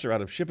professor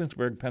out of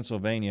Shippensburg,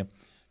 Pennsylvania,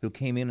 who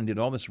came in and did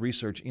all this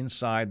research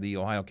inside the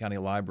Ohio County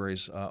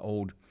Library's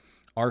old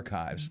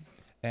archives.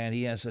 And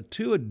he has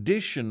two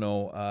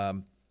additional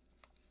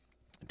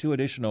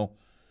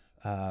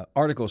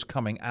articles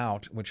coming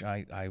out, which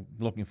I'm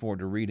looking forward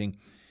to reading,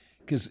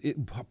 because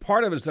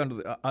part of it is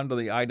under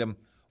the item,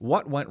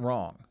 what went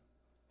wrong?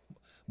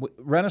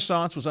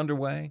 Renaissance was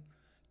underway.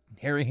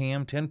 Harry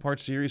Ham, 10-part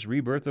series,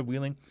 Rebirth of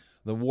Wheeling.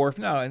 The wharf,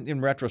 now in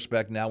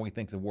retrospect, now we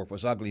think the wharf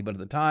was ugly, but at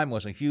the time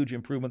was a huge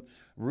improvement.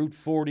 Route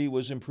 40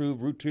 was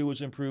improved, Route 2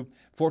 was improved,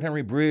 Fort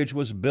Henry Bridge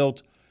was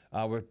built,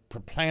 we're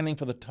planning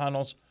for the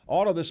tunnels.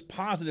 All of this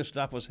positive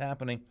stuff was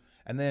happening,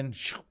 and then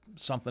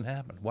something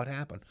happened. What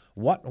happened?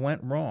 What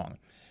went wrong?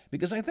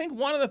 Because I think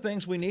one of the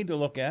things we need to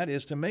look at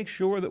is to make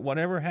sure that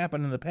whatever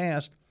happened in the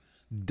past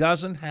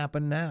doesn't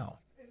happen now.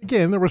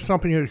 Again, there was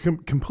something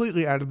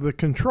completely out of the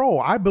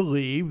control. I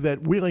believe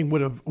that Wheeling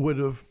would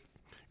have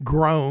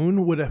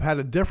grown, would have had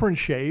a different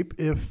shape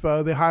if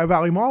the Ohio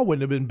Valley Mall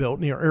wouldn't have been built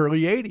in the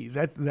early 80s.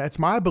 That's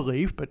my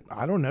belief, but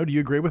I don't know. Do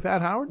you agree with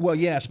that, Howard? Well,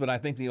 yes, but I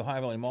think the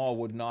Ohio Valley Mall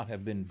would not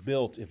have been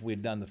built if we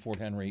had done the Fort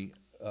Henry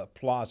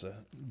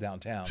Plaza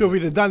downtown. So if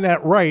we'd have done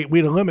that right,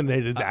 we'd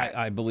eliminated that.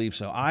 I believe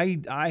so.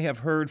 I have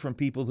heard from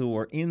people who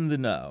are in the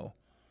know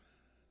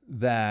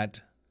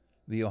that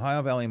the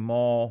Ohio Valley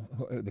Mall,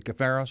 the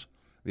Cafaros,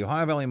 the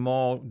Ohio Valley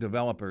Mall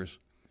developers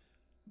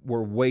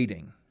were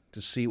waiting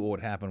to see what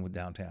would happen with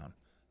downtown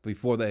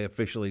before they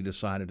officially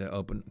decided to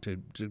open to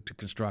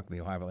construct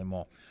the Ohio Valley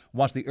Mall.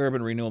 Once the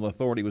Urban Renewal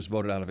Authority was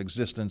voted out of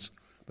existence,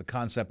 the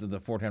concept of the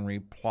Fort Henry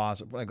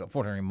Plaza,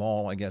 Fort Henry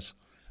Mall, I guess,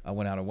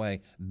 went out of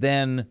way.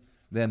 Then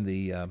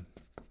the Ohio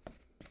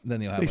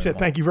They said, Mall.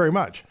 thank you very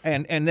much.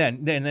 And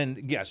then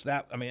yes,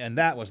 that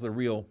was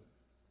the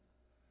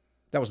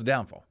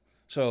downfall.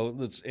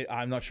 So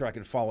I'm not sure I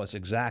could follow this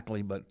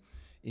exactly, but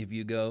if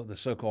you go the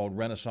so-called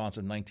Renaissance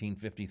of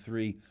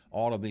 1953,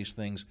 all of these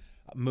things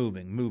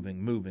moving.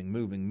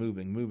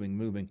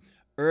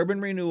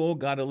 Urban renewal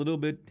got a little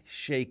bit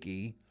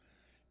shaky,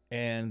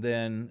 and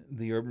then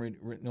the Urban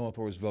Renewal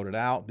Authority was voted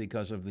out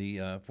because of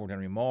the Fort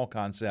Henry Mall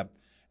concept,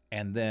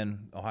 and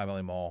then Ohio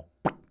Valley Mall.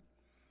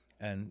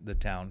 and the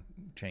town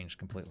changed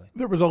completely.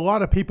 There was a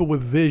lot of people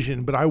with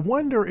vision, but I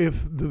wonder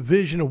if the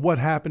vision of what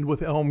happened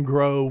with Elm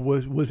Grove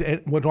was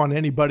on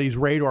anybody's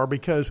radar,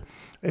 because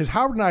as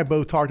Howard and I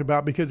both talked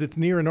about, because it's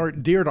near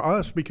and dear to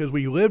us because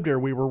we lived there,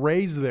 we were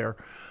raised there.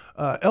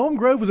 Elm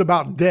Grove was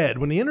about dead.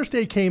 When the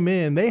interstate came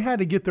in, they had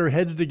to get their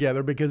heads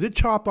together because it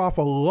chopped off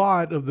a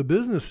lot of the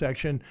business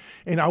section.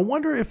 And I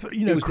wonder if,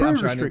 Kruger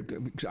Street.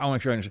 I want to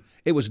make sure I understand.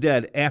 It was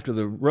dead after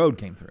the road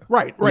came through.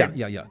 Right.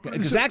 Yeah.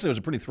 Because actually it was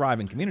a pretty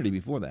thriving community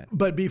before that.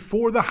 But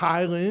before the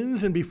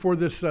Highlands and before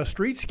this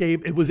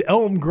streetscape, it was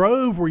Elm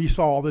Grove where you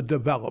saw all the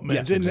development.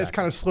 Yes, and exactly. it's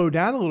kind of slowed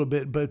down a little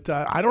bit. But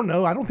I don't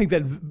know. I don't think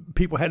that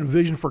people had a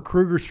vision for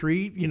Kruger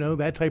Street,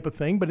 that type of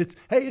thing. But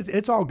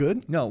it's all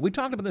good. No, we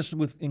talked about this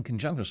in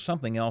conjunction with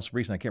something else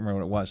recently. I can't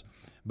remember what it was,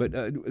 but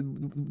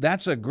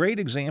that's a great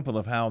example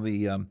of how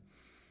the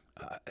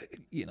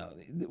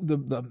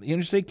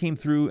interstate came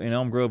through in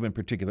Elm Grove in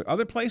particular.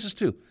 Other places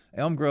too.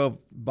 Elm Grove,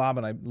 Bob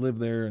and I lived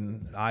there,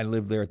 and I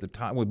lived there at the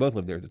time. We both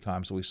lived there at the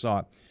time, so we saw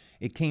it.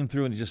 It came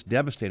through and it just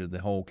devastated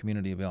the whole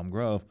community of Elm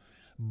Grove.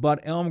 But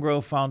Elm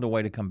Grove found a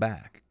way to come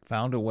back.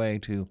 Found a way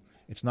to.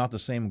 It's not the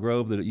same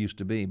Grove that it used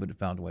to be, but it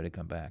found a way to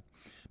come back.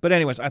 But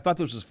anyways, I thought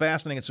this was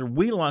fascinating. It's a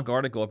WeLunk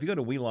article. If you go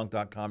to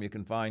WeLunk.com, you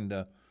can find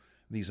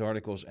these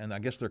articles, and I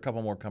guess there are a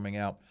couple more coming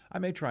out. I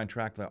may try and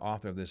track the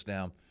author of this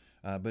down,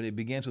 but it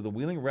begins with the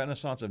Wheeling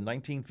Renaissance of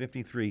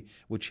 1953,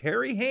 which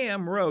Harry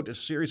Ham wrote a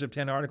series of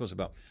 10 articles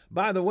about.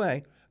 By the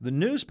way, the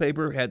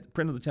newspaper had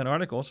printed the 10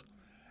 articles,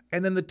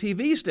 and then the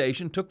TV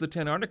station took the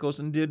 10 articles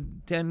and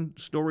did 10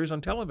 stories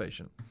on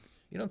television.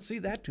 You don't see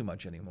that too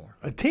much anymore.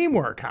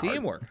 Teamwork, Howard.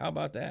 Teamwork. How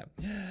about that?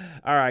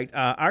 All right.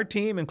 Our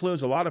team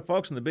includes a lot of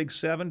folks in the Big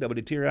Seven,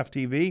 WTRF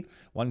TV.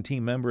 One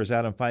team member is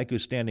Adam Fike,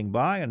 who's standing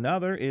by.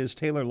 Another is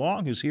Taylor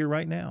Long, who's here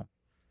right now.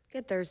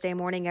 Good Thursday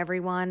morning,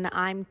 everyone.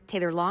 I'm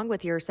Taylor Long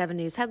with your 7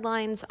 News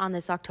headlines on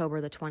this October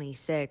the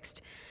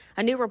 26th.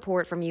 A new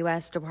report from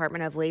U.S.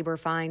 Department of Labor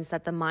finds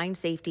that the Mine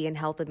Safety and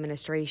Health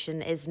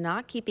Administration is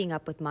not keeping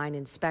up with mine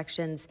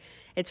inspections.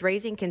 It's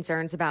raising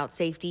concerns about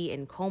safety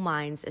in coal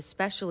mines,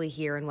 especially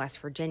here in West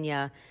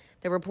Virginia.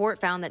 The report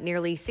found that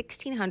nearly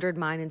 1,600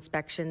 mine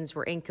inspections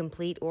were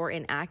incomplete or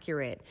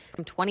inaccurate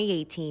from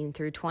 2018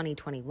 through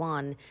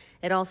 2021.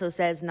 It also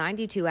says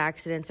 92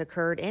 accidents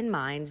occurred in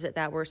mines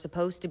that were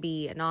supposed to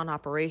be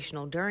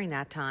non-operational during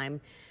that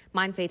time.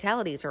 Mine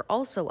fatalities are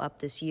also up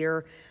this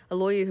year. A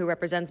lawyer who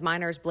represents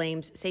miners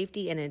blames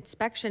safety and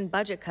inspection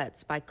budget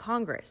cuts by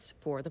Congress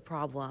for the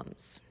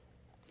problems.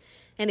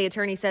 And the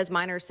attorney says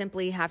miners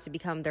simply have to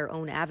become their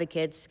own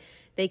advocates.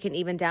 They can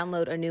even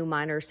download a new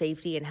miner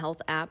safety and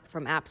health app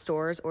from app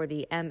stores or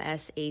the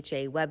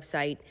MSHA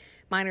website.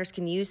 Miners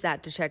can use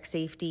that to check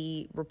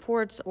safety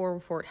reports or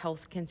report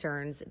health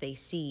concerns they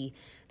see.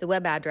 The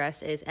web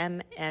address is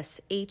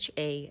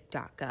msha.gov.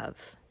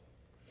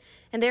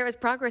 And there is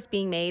progress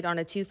being made on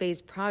a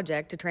two-phase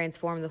project to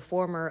transform the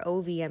former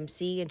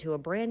OVMC into a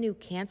brand new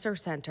cancer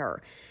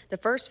center. The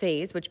first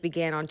phase, which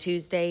began on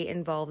Tuesday,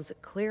 involves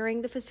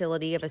clearing the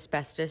facility of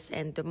asbestos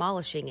and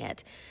demolishing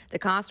it. The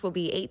cost will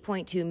be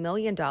 $8.2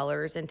 million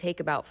and take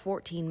about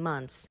 14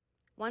 months.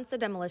 Once the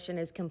demolition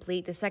is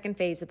complete, the second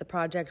phase of the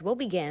project will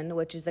begin,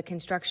 which is the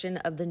construction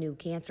of the new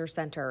cancer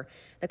center.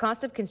 The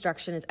cost of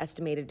construction is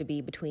estimated to be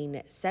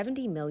between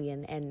 $70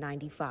 million and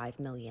 $95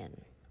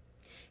 million.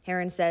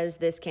 Herron says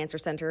this cancer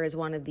center is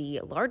one of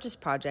the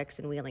largest projects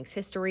in Wheeling's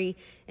history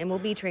and will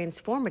be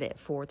transformative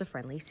for the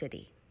friendly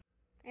city.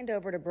 And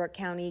over to Brooke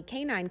County,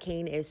 K9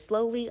 Kane is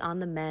slowly on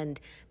the mend,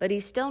 but he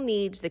still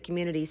needs the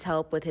community's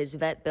help with his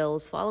vet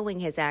bills following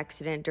his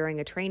accident during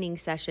a training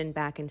session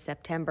back in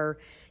September.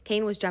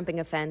 Kane was jumping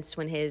a fence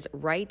when his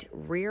right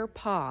rear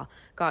paw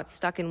got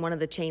stuck in one of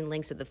the chain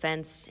links of the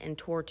fence and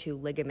tore 2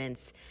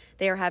 ligaments.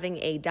 They are having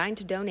a Dine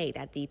to Donate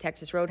at the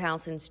Texas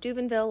Roadhouse in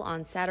Steubenville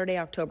on Saturday,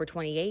 October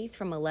 28th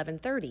from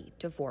 11:30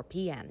 to 4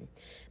 p.m.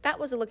 That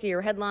was a look at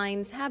your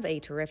headlines. Have a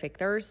terrific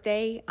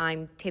Thursday.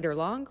 I'm Taylor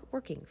Long,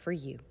 working for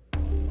you.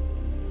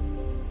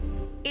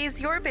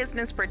 Is your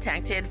business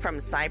protected from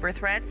cyber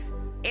threats?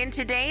 In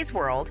today's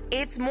world,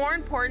 it's more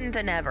important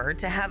than ever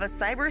to have a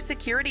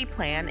cybersecurity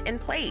plan in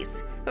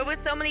place. But with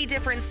so many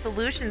different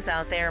solutions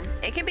out there,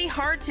 it can be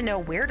hard to know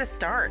where to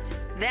start.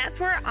 That's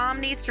where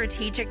Omni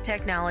Strategic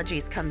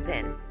Technologies comes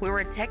in.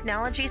 We're a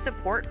technology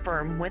support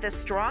firm with a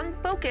strong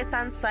focus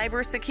on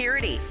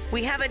cybersecurity.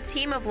 We have a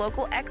team of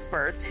local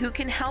experts who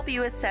can help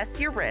you assess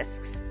your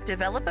risks,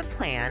 develop a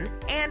plan,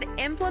 and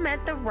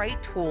implement the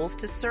right tools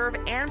to serve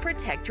and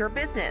protect your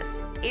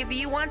business. If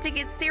you want to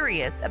get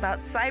serious about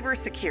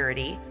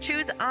cybersecurity,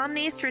 choose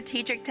Omni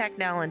Strategic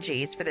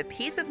Technologies for the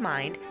peace of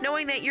mind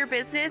knowing that your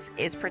business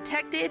is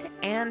protected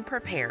and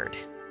prepared.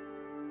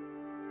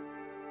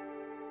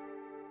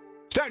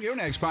 Start your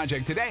next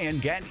project today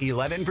and get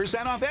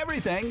 11% off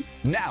everything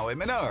now at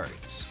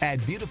Menards.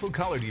 Add beautiful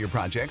color to your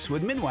projects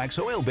with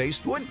Minwax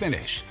oil-based wood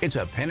finish. It's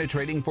a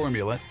penetrating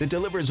formula that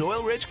delivers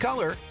oil-rich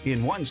color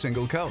in one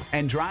single coat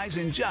and dries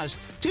in just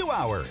 2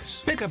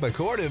 hours. Pick up a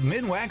quart of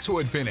Minwax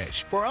wood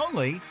finish for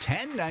only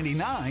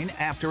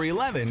 $10.99 after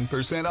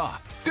 11%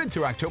 off. Good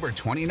through October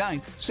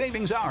 29th.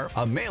 Savings are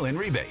a mail-in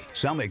rebate.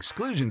 Some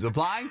exclusions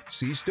apply.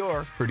 See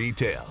store for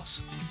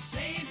details.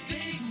 Save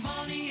big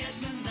money at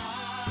Menards.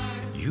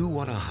 You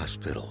want a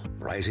hospital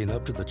rising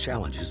up to the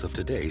challenges of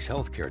today's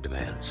healthcare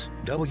demands.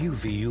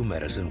 WVU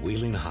Medicine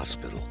Wheeling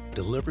Hospital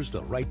delivers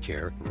the right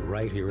care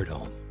right here at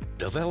home.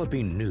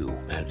 Developing new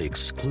and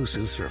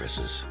exclusive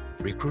services.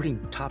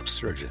 Recruiting top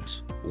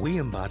surgeons. We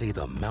embody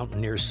the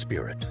mountaineer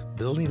spirit,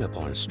 building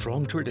upon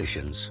strong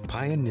traditions,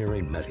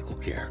 pioneering medical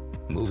care.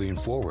 Moving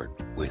forward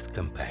with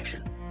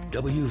compassion.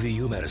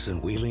 WVU Medicine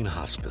Wheeling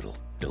Hospital.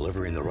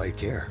 Delivering the right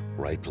care,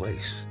 right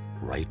place,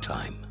 right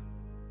time.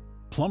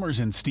 Plumbers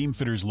and Steam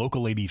Fitters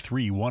Local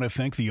 83 want to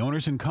thank the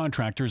owners and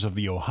contractors of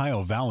the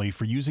Ohio Valley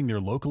for using their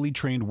locally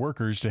trained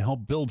workers to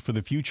help build for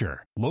the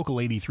future. Local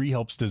 83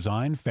 helps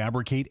design,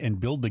 fabricate, and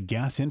build the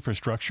gas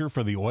infrastructure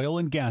for the oil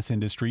and gas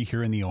industry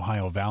here in the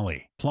Ohio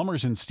Valley.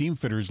 Plumbers and Steam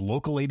Fitters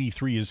Local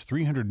 83 is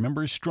 300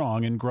 members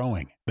strong and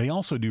growing. They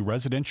also do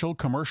residential,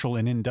 commercial,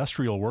 and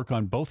industrial work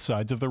on both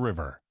sides of the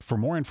river. For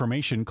more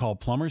information, call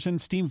Plumbers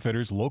and Steam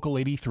Fitters Local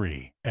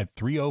 83 at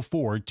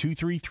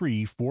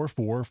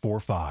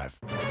 304-233-4445.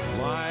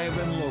 Live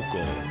and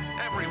local.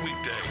 Every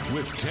weekday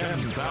with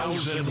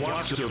 10,000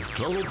 watts of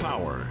total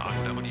power on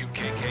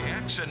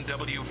WKKX and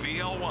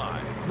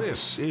WVLY.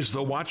 This is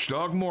the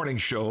Watchdog Morning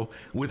Show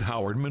with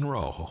Howard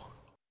Monroe.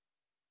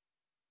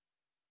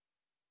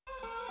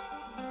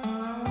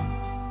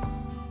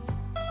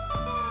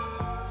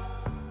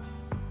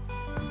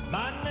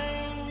 My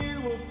name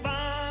you will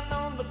find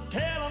on the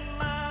tail of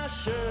my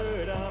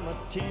shirt. I'm a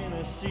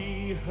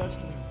Tennessee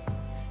hustler,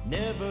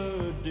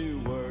 never do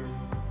work.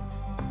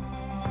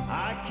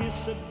 I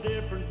kiss a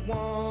different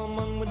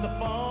woman with the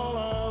fall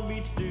of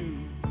each dew.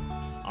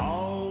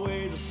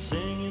 Always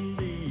singing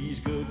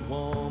these good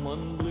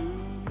woman blues.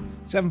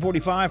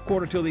 7:45,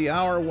 quarter till the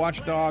hour,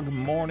 Watchdog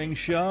Morning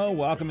Show.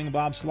 Welcoming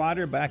Bob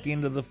Slider back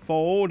into the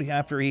fold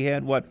after he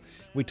had what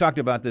we talked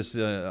about this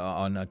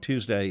on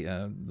Tuesday,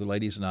 the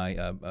ladies and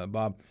I,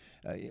 Bob.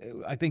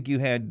 I think you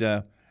had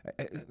the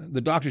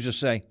doctors just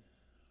say,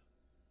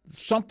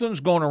 something's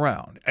going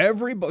around.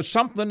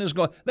 Something is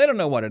going. They don't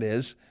know what it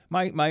is.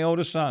 My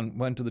oldest son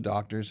went to the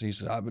doctors. He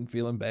said, "I've been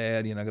feeling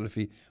bad. Got to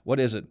feel. What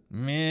is it?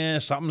 Meh,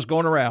 something's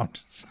going around."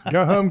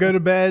 Go home, go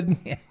to bed.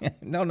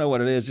 Don't know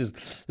what it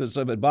is.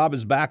 But Bob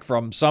is back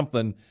from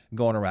something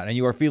going around, and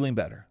you are feeling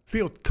better.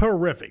 Feel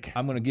terrific.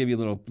 I'm going to give you a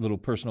little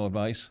personal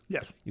advice.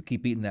 Yes. You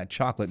keep eating that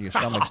chocolate, and your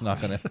stomach's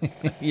not going to.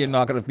 You're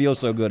not going to feel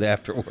so good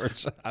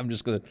afterwards. I'm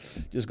just going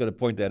to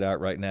point that out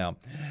right now.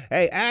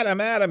 Hey,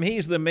 Adam,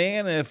 he's the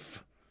man.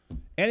 If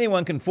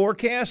anyone can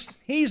forecast,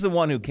 he's the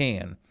one who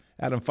can.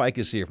 Adam Fike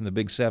is here from the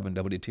Big 7,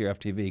 WTRF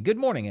TV. Good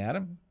morning,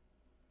 Adam.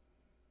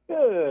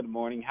 Good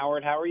morning,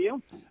 Howard. How are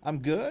you? I'm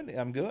good.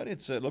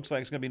 It looks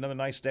like it's going to be another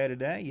nice day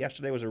today.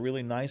 Yesterday was a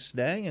really nice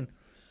day, and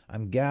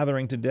I'm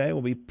gathering today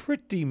will be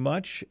pretty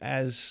much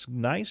as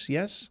nice,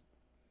 yes?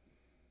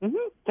 Mm-hmm.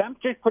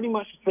 Temperature's pretty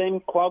much the same.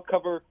 Cloud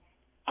cover,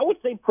 I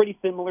would say pretty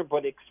similar,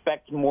 but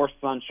expect more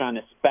sunshine,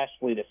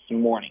 especially this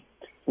morning.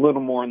 A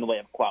little more in the way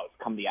of clouds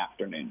come the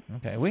afternoon.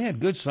 Okay, we had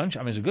good sunshine.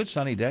 I mean, it was a good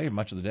sunny day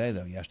much of the day,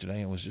 though,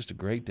 yesterday. It was just a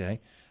great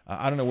day.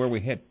 I don't know where we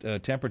hit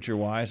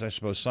temperature-wise. I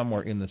suppose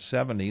somewhere in the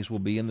 70s. We'll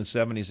be in the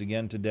 70s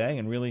again today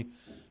and really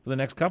for the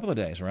next couple of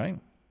days, right?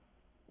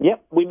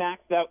 Yep, we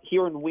maxed out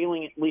here in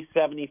Wheeling, at least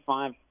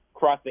 75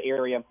 across the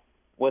area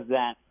was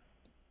that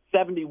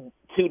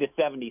 72 to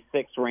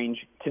 76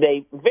 range.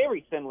 Today,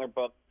 very similar,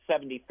 but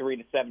 73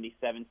 to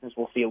 77 since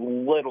we'll see a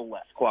little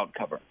less cloud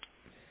cover.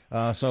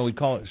 So we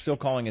still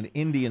calling it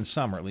Indian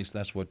summer. At least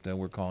that's what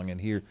we're calling it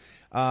here.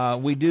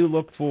 We do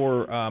look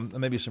for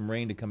maybe some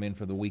rain to come in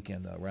for the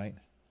weekend, though, right?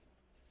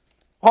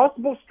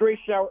 Possible stray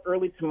shower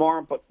early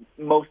tomorrow, but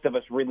most of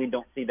us really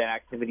don't see that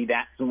activity.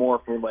 That's more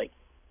for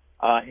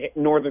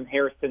northern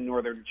Harrison,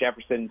 northern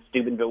Jefferson,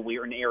 Steubenville,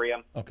 Weirton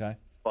area. Okay.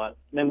 But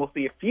then we'll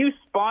see a few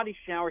spotty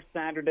showers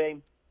Saturday.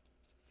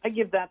 I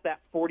give that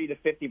 40 to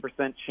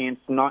 50%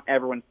 chance. Not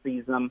everyone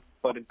sees them,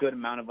 but a good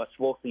amount of us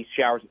will see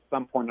showers at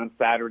some point on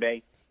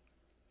Saturday.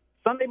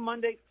 Sunday,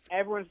 Monday,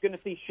 everyone's going to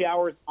see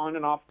showers on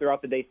and off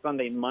throughout the day,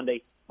 Sunday and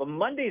Monday. But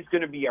Monday is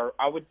going to be our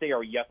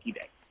yucky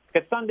day.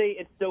 Because Sunday,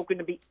 it's still going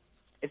to be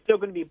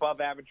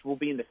above average. We'll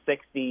be in the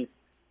 60s.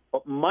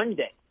 But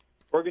Monday,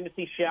 we're going to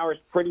see showers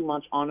pretty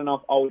much on and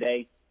off all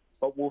day.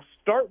 But we'll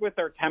start with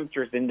our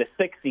temperatures in the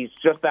 60s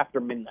just after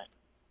midnight.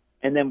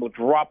 And then we'll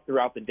drop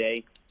throughout the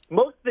day.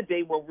 Most of the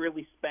day, we'll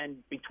really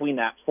spend between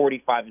that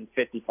 45 and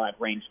 55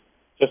 range.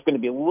 So it's going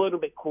to be a little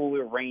bit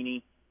cooler,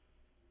 rainy,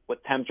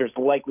 with temperatures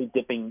likely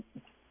dipping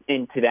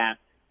into that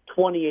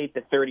 28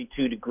 to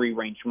 32 degree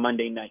range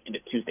Monday night into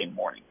Tuesday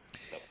morning.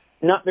 So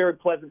not very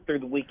pleasant through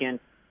the weekend,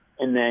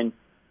 and then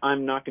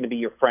I'm not going to be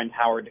your friend,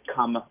 Howard,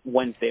 come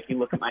Wednesday. If you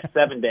look at my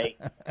 7-day,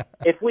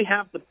 if we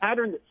have the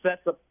pattern that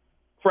sets up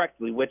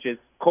correctly, which is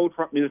cold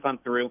front moves on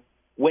through,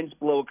 winds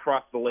blow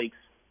across the lakes,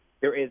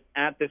 there is,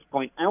 at this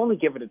point, I only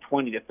give it a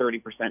 20 to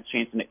 30%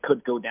 chance, and it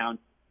could go down,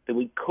 that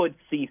we could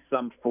see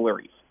some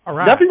flurries. All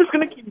right. Nothing that's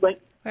going to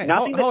accumulate. Hey,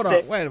 nothing hold on.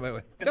 that's Wait a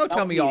minute. Don't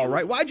tell me all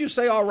right. Why'd you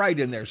say all right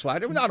in there,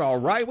 Slider? We're not all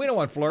right. We don't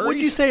want flurries.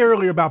 What'd you say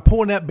earlier about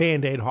pulling that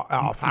Band-Aid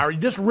off, Howard?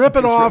 Just rip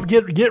it off.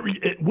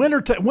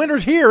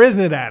 Winter's here,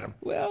 isn't it, Adam?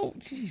 Well,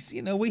 geez,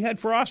 we had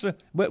frost,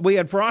 but we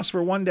had frost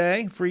for one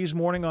day, freeze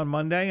morning on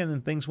Monday, and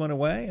then things went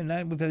away. And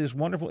now we've had this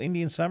wonderful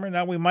Indian summer.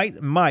 Now we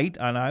might,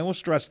 and I will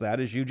stress that,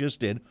 as you just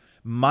did,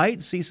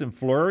 might see some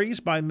flurries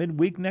by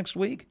midweek next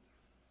week.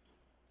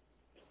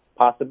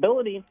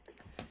 Possibility.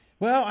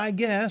 Well, I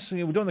guess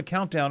we're doing the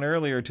countdown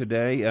earlier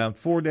today.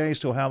 4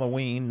 days till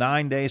Halloween,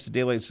 9 days to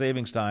daylight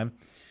savings time,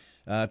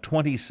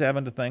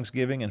 27 to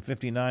Thanksgiving, and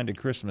 59 to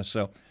Christmas.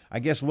 So I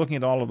guess looking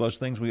at all of those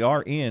things, we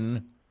are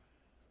in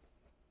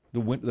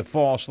the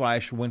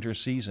fall/winter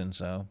season.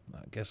 So I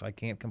guess I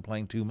can't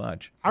complain too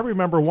much. I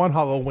remember one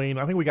Halloween.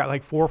 I think we got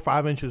like 4 or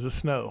 5 inches of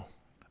snow.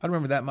 I don't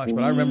remember that much,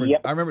 but I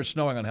remember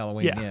snowing on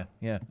Halloween.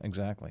 Yeah,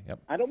 exactly. Yep.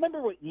 I don't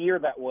remember what year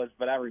that was,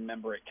 but I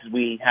remember it because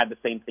we had the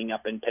same thing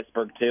up in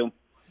Pittsburgh too.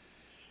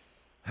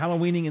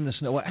 Halloweening in the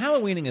snow. Well,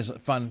 Halloweening is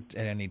fun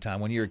at any time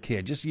when you're a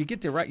kid. Just you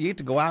get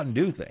to go out and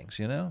do things.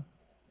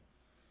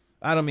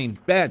 I don't mean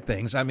bad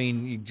things. I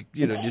mean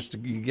you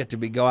get to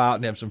go out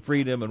and have some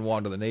freedom and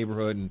wander the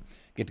neighborhood and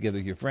get together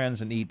with your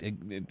friends and eat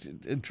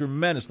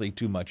tremendously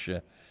too much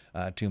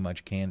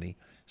candy.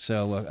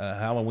 So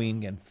Halloween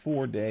again,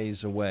 4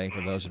 days away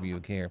for those of you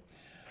who care.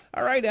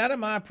 All right,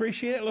 Adam, I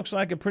appreciate it. Looks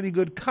like a pretty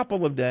good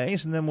couple of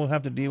days, and then we'll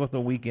have to deal with the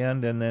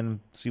weekend and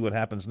then see what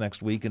happens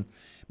next week. And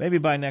maybe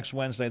by next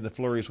Wednesday, the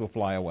flurries will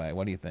fly away.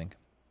 What do you think?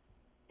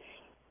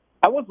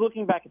 I was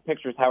looking back at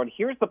pictures, Howard.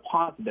 Here's the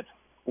positive.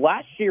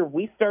 Last year,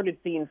 we started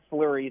seeing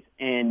flurries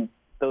in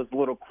those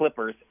little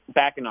clippers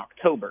back in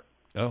October.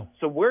 Oh.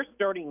 So we're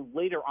starting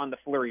later on the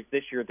flurries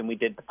this year than we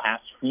did the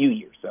past few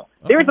years. So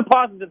there's a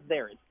positive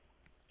there. It's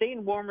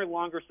staying warmer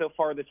longer so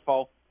far this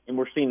fall, and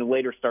we're seeing a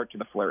later start to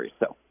the flurries.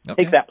 So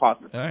take that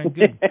positive. All right,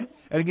 good.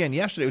 And again,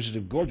 yesterday was just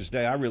a gorgeous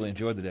day. I really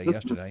enjoyed the day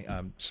yesterday.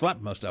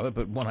 Slept most of it,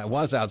 but when I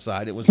was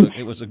outside, it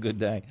was a good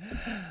day.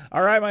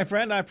 All right, my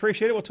friend, I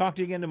appreciate it. We'll talk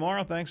to you again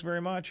tomorrow. Thanks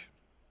very much.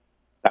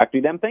 Talk to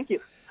you then. Thank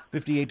you.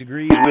 58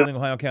 degrees, Wheeling,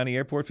 Ohio County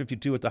Airport,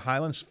 52 at the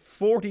Highlands,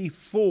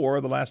 44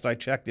 the last I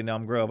checked in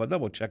Elm Grove. I'll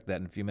double-check that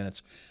in a few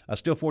minutes.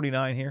 Still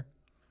 49 here.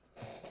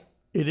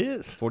 It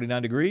is.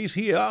 49 degrees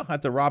here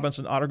at the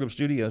Robinson Auto Group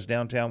Studios,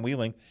 downtown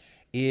Wheeling,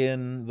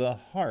 in the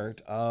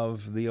heart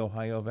of the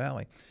Ohio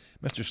Valley.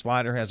 Mr.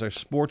 Slider has our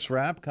sports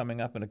wrap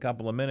coming up in a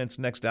couple of minutes.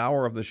 Next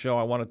hour of the show,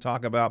 I want to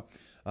talk about,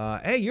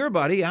 your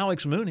buddy,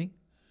 Alex Mooney,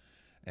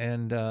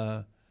 and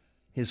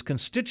his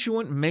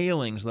constituent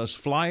mailings, those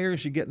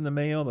flyers you get in the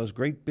mail, those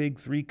great big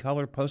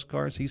 3-color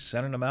postcards. He's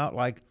sending them out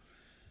like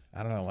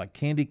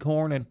candy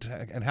corn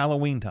at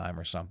Halloween time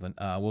or something.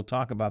 We'll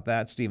talk about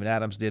that. Stephen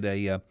Adams did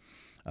a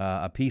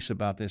piece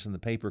about this in the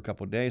paper a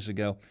couple of days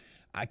ago.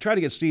 I tried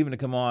to get Stephen to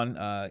come on.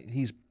 I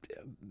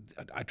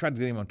tried to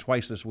get him on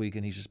twice this week,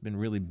 and he's just been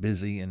really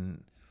busy,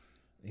 and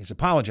he's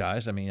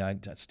apologized. I mean,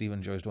 Stephen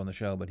enjoys doing the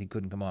show, but he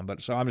couldn't come on.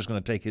 So I'm just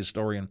going to take his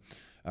story and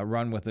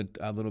run with it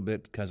a little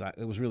bit because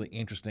it was really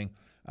interesting.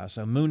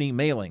 So Mooney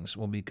mailings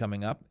will be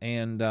coming up,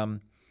 and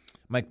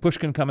Mike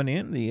Pushkin coming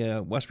in,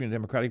 the West Virginia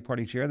Democratic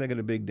Party chair. They got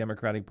a big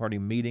Democratic Party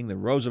meeting, the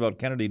Roosevelt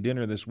Kennedy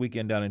dinner this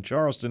weekend down in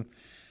Charleston.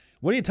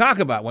 What do you talk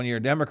about when you're a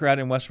Democrat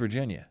in West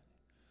Virginia?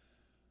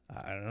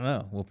 I don't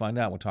know. We'll find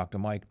out. We'll talk to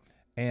Mike.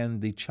 And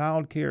the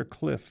child care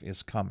cliff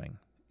is coming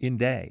in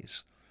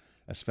days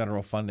as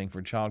federal funding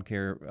for child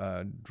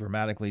care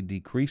dramatically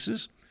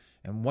decreases.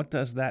 And what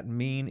does that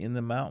mean in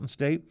the Mountain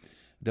State?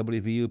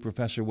 WVU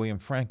Professor William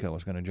Franco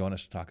is going to join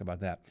us to talk about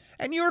that.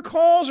 And your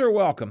calls are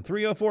welcome.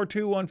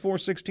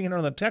 304-214-1600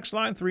 on the text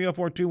line,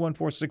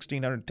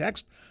 304-214-1600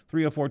 text,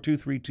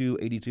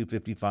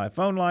 304-232-8255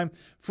 phone line.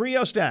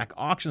 Frio Stack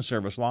auction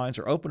service lines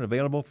are open,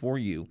 available for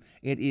you.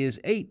 It is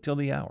 8 till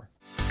the hour.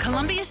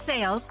 Columbia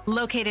Sales,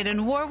 located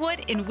in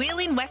Warwood in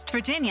Wheeling, West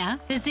Virginia,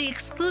 is the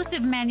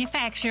exclusive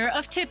manufacturer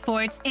of tip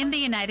boards in the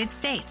United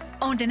States.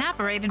 Owned and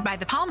operated by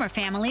the Palmer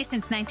family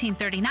since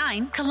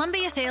 1939,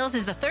 Columbia Sales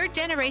is a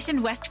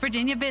third-generation West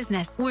Virginia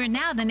business. We're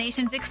now the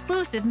nation's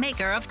exclusive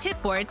maker of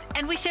tip boards,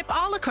 and we ship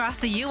all across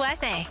the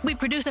USA. We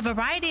produce a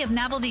variety of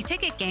novelty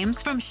ticket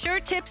games, from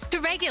sure tips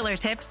to regular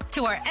tips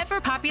to our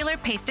ever-popular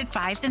pasted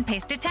 5s and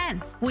pasted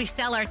 10s. We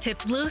sell our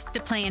tips loose to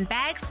play in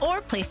bags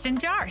or placed in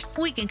jars.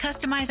 We can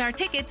customize our our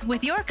tickets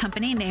with your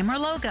company name or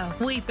logo.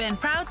 We've been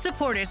proud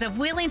supporters of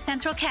Wheeling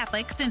Central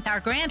Catholic since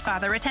our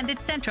grandfather attended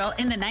Central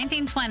in the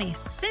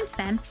 1920s. Since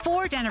then,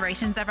 4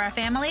 generations of our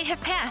family have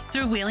passed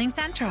through Wheeling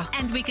Central,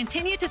 and we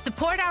continue to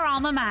support our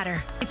alma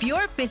mater. If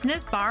your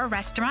business, bar,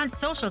 restaurant,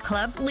 social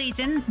club,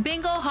 legion,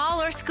 bingo,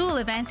 hall, or school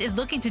event is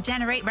looking to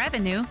generate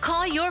revenue,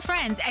 call your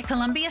friends at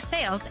Columbia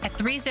Sales at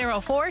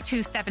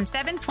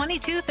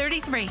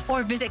 304-277-2233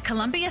 or visit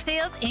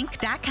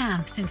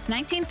ColumbiaSalesInc.com. Since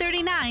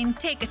 1939,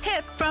 take a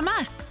tip from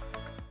us.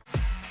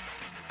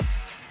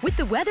 With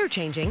the weather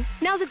changing,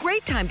 now's a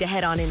great time to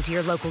head on into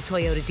your local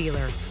Toyota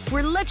dealer,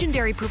 where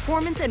legendary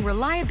performance and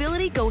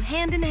reliability go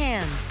hand in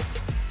hand.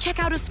 Check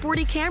out a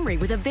sporty Camry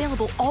with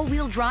available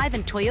all-wheel drive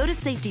and Toyota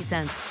Safety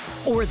Sense,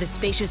 or the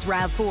spacious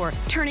RAV4,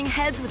 turning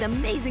heads with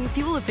amazing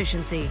fuel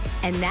efficiency.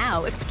 And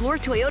now explore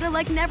Toyota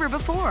like never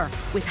before,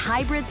 with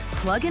hybrids,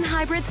 plug-in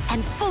hybrids,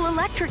 and full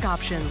electric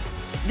options.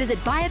 Visit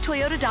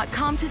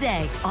buyatoyota.com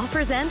today.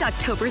 Offers end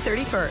October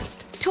 31st.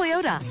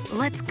 Toyota,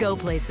 let's go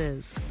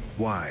places.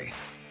 Why?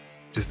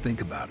 Just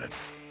think about it.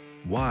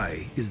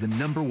 Why is the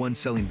 #1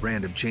 selling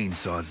brand of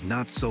chainsaws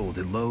not sold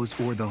at Lowe's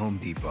or the Home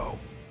Depot?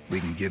 We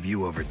can give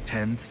you over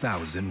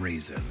 10,000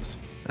 reasons.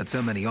 That's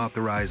how many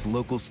authorized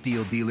local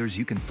steel dealers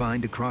you can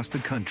find across the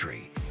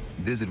country.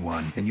 Visit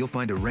one and you'll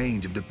find a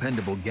range of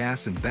dependable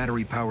gas and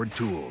battery-powered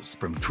tools,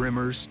 from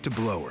trimmers to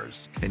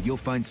blowers. And you'll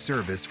find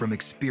service from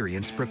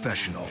experienced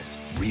professionals.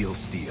 Real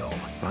steel.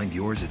 Find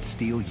yours at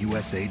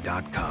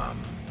steelusa.com.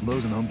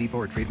 Lowe's and Home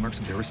Depot are trademarks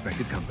of their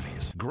respective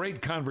companies.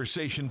 Great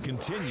conversation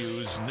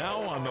continues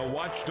now on the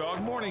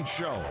Watchdog Morning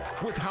Show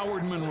with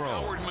Howard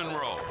Monroe.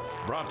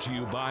 Brought to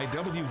you by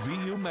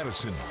WVU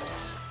Medicine.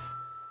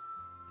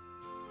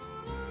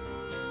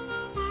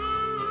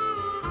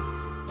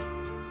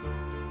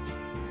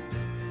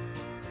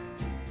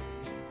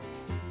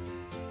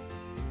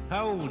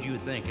 How old do you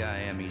think I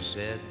am, he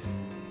said.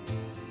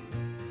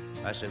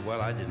 I said,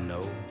 well, I didn't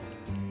know.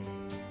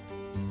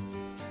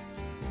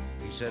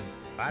 He said,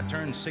 I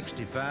turned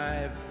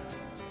 65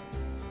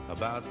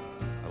 about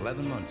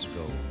 11 months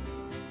ago.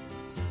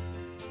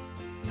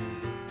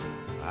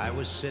 I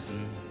was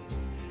sitting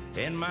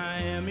in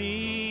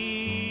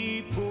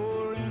Miami,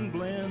 pouring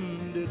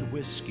blended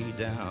whiskey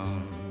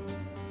down,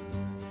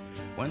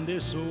 when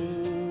this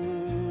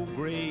old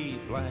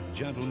great black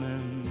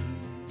gentleman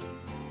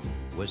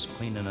was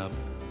cleaning up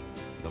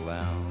the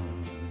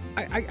lounge.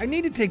 I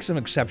need to take some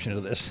exception to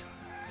this.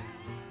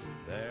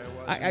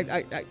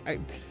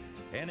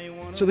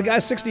 So the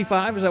guy's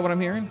 65, is that what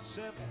I'm hearing?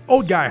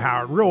 Old guy,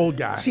 Howard, real old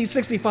guy. See,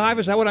 65,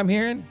 is that what I'm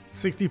hearing?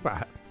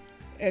 65.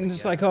 And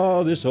it's like,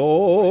 oh, this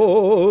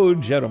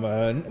old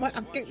gentleman.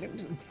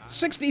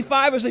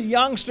 65 is a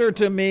youngster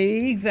to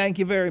me. Thank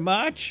you very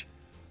much.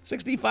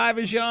 65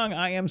 is young.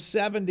 I am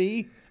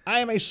 70. I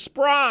am a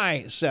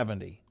spry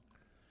 70.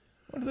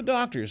 One of the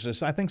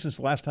doctors, I think since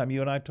the last time you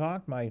and I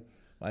talked, my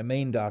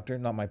main doctor,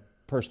 not my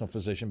personal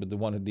physician, but the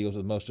one who deals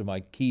with most of my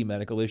key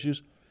medical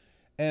issues,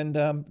 and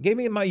gave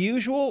me my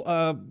usual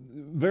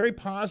very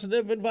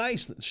positive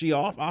advice that she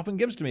often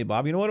gives to me,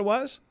 Bob. You know what it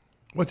was?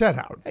 What's that,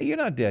 Howard? Hey, you're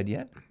not dead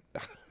yet.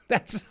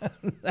 That's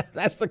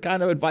the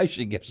kind of advice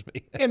she gives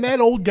me. And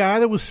that old guy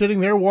that was sitting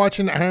there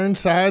watching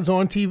Ironsides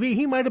on TV,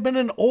 he might have been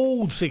an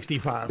old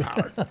 65,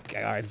 Howard.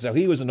 Okay, all right. So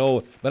he was an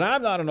old, but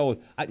I'm not an old.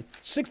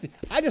 60.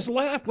 I just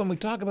laugh when we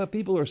talk about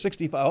people who are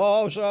 65.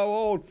 Oh, so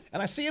old.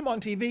 And I see them on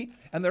TV,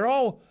 and they're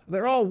all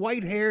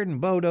white-haired and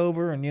bowed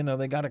over, and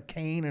they got a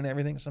cane and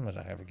everything. Sometimes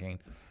I have a cane,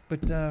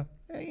 but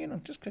hey,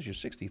 just because you're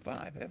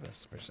 65,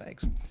 heavens for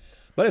sakes.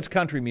 But it's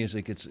country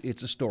music.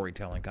 It's a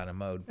storytelling kind of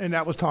mode. And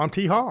that was Tom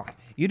T. Hall.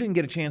 You didn't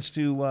get a chance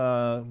to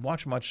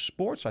watch much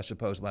sports, I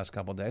suppose, the last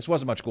couple of days.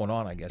 Wasn't much going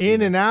on, I guess.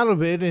 In and out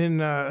of it.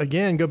 And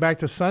again, go back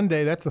to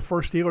Sunday. That's the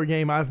first Steeler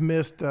game I've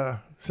missed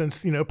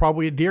since,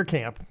 probably a deer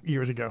camp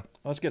years ago.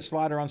 Let's get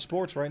Slider on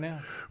sports right now.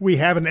 We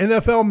have an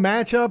NFL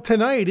matchup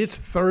tonight. It's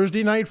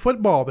Thursday Night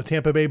Football. The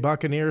Tampa Bay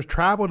Buccaneers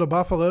travel to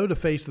Buffalo to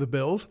face the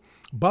Bills.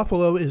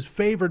 Buffalo is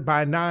favored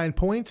by 9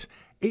 points.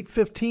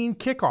 8:15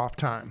 kickoff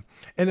time.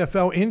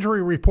 NFL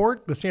injury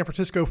report. The San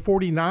Francisco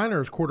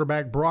 49ers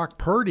quarterback Brock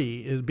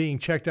Purdy is being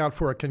checked out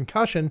for a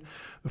concussion.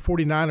 The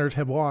 49ers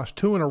have lost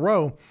 2 in a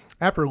row.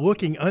 After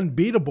looking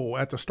unbeatable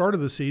at the start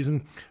of the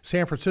season,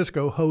 San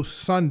Francisco hosts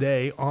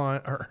Sunday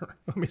on, or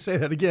let me say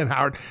that again,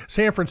 Howard.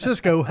 San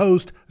Francisco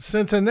hosts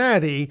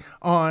Cincinnati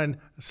on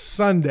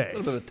Sunday. A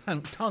little bit of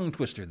a tongue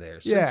twister there.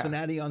 Yeah.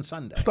 Cincinnati on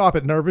Sunday. Stop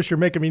it, Nervous. You're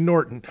making me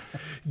Norton.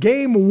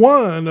 Game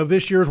 1 of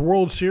this year's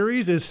World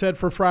Series is set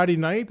for Friday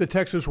night. The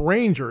Texas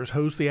Rangers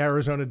host the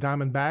Arizona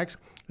Diamondbacks.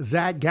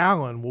 Zach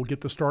Gallen will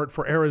get the start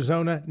for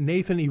Arizona.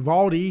 Nathan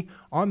Eovaldi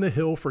on the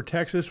hill for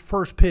Texas.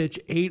 First pitch,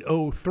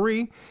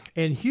 8:03.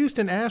 And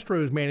Houston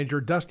Astros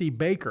manager Dusty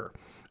Baker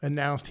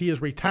announced he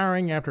is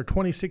retiring after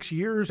 26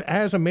 years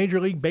as a Major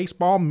League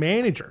Baseball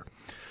manager.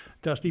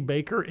 Dusty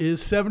Baker is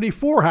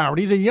 74, Howard.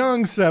 He's a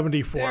young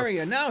 74. There you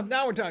go.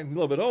 Now we're talking a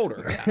little bit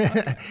older.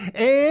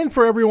 And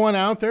for everyone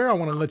out there, I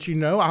want to let you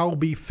know I'll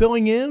be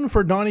filling in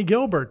for Donnie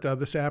Gilbert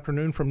this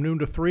afternoon from noon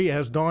to 3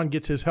 as Don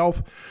gets his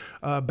health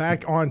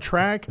back on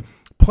track.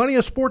 plenty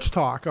of sports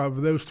talk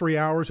of those 3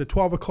 hours. At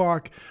 12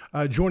 o'clock,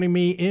 joining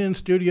me in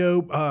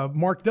studio,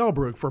 Mark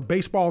Delbrook for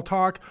baseball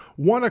talk.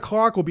 1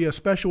 o'clock will be a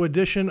special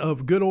edition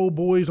of Good Old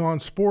Boys on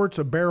Sports.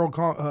 A Bear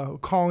will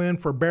call in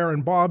for Bear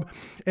and Bob.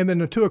 And then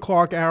the 2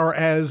 o'clock hour,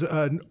 as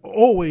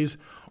always,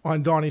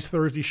 on Donnie's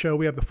Thursday show,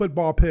 we have the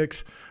football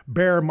picks.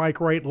 Bear,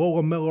 Mike Wright,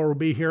 Lola Miller will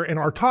be here. And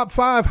our top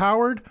 5,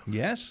 Howard.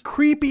 Yes.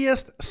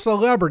 Creepiest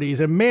celebrities.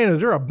 And man,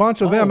 is there a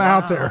bunch of them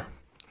out there.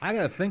 I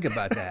got to think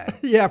about that.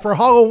 Yeah, for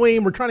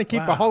Halloween, we're trying to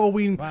keep the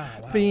Halloween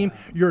theme.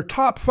 Your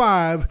top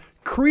 5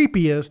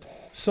 creepiest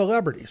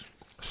celebrities.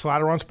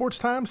 Slider on Sports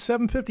Time,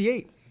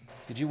 7:58.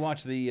 Did you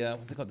watch the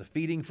what they call it,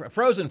 the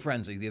Frozen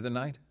Frenzy the other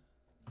night?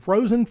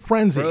 Frozen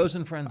Frenzy.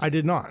 Frozen Frenzy. I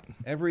did not.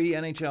 Every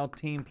NHL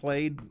team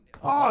played.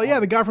 Oh, yeah,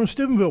 the guy from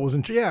Steubenville was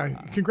in. Yeah,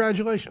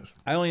 congratulations.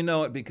 I only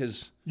know it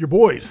because your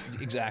boys.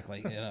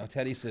 Exactly.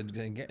 Teddy said,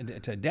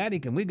 "Daddy,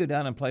 can we go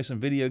down and play some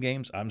video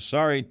games?" I'm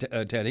sorry,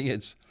 Teddy.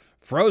 It's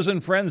Frozen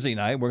Frenzy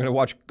night. We're going to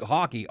watch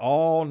hockey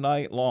all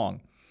night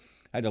long.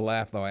 I had to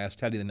laugh, though. I asked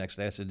Teddy the next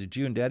day. I said, "Did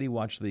you and Daddy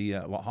watch the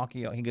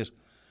hockey?" He goes,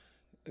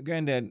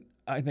 "Granddad,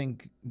 I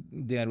think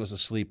Dad was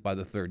asleep by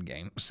the third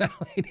game, so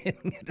he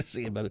didn't get to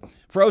see it." But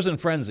Frozen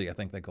Frenzy, I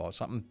think they call it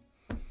something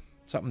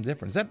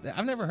different.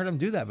 I've never heard them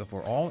do that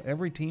before.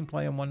 Every team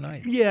play in one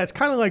night. Yeah, it's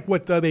kind of like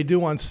what they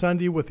do on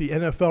Sunday with the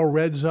NFL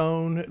Red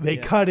Zone. They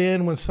cut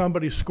in when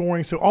somebody's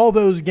scoring. So all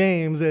those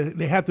games,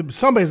 they have to.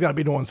 Somebody's got to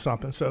be doing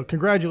something. So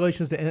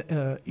congratulations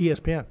to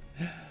ESPN.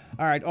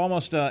 All right,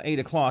 almost 8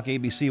 o'clock.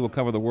 ABC will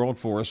cover the world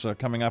for us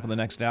coming up in the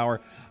next hour.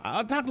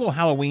 I'll talk a little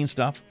Halloween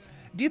stuff.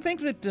 Do you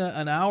think that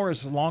an hour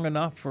is long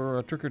enough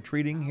for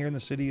trick-or-treating here in the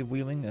city of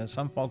Wheeling?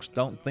 Some folks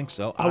don't think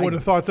so. I would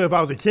have thought so if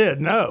I was a kid.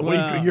 No,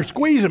 you're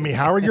squeezing me,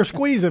 Howard. You're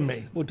squeezing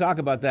me. We'll talk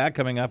about that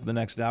coming up in the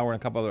next hour, and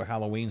a couple other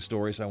Halloween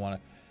stories I want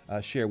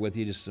to share with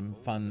you. Just some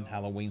fun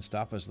Halloween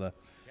stuff as the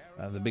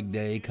big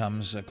day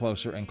comes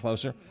closer and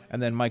closer.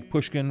 And then Mike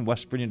Pushkin,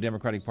 West Virginia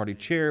Democratic Party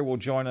chair, will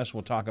join us.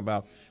 We'll talk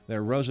about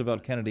their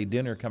Roosevelt Kennedy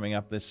dinner coming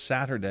up this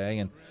Saturday.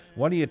 And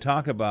what do you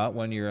talk about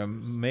when you're a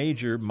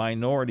major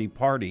minority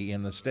party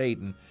in the state?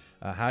 And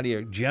how do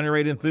you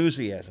generate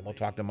enthusiasm? We'll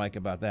talk to Mike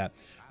about that.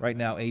 Right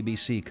now,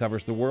 ABC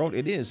covers the world.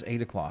 It is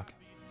 8 o'clock.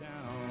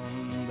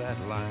 Down that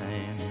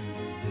line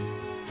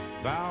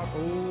about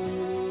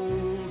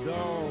old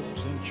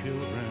dogs and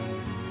children.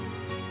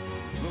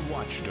 The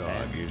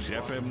Watchdog is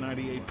FM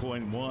 98.1.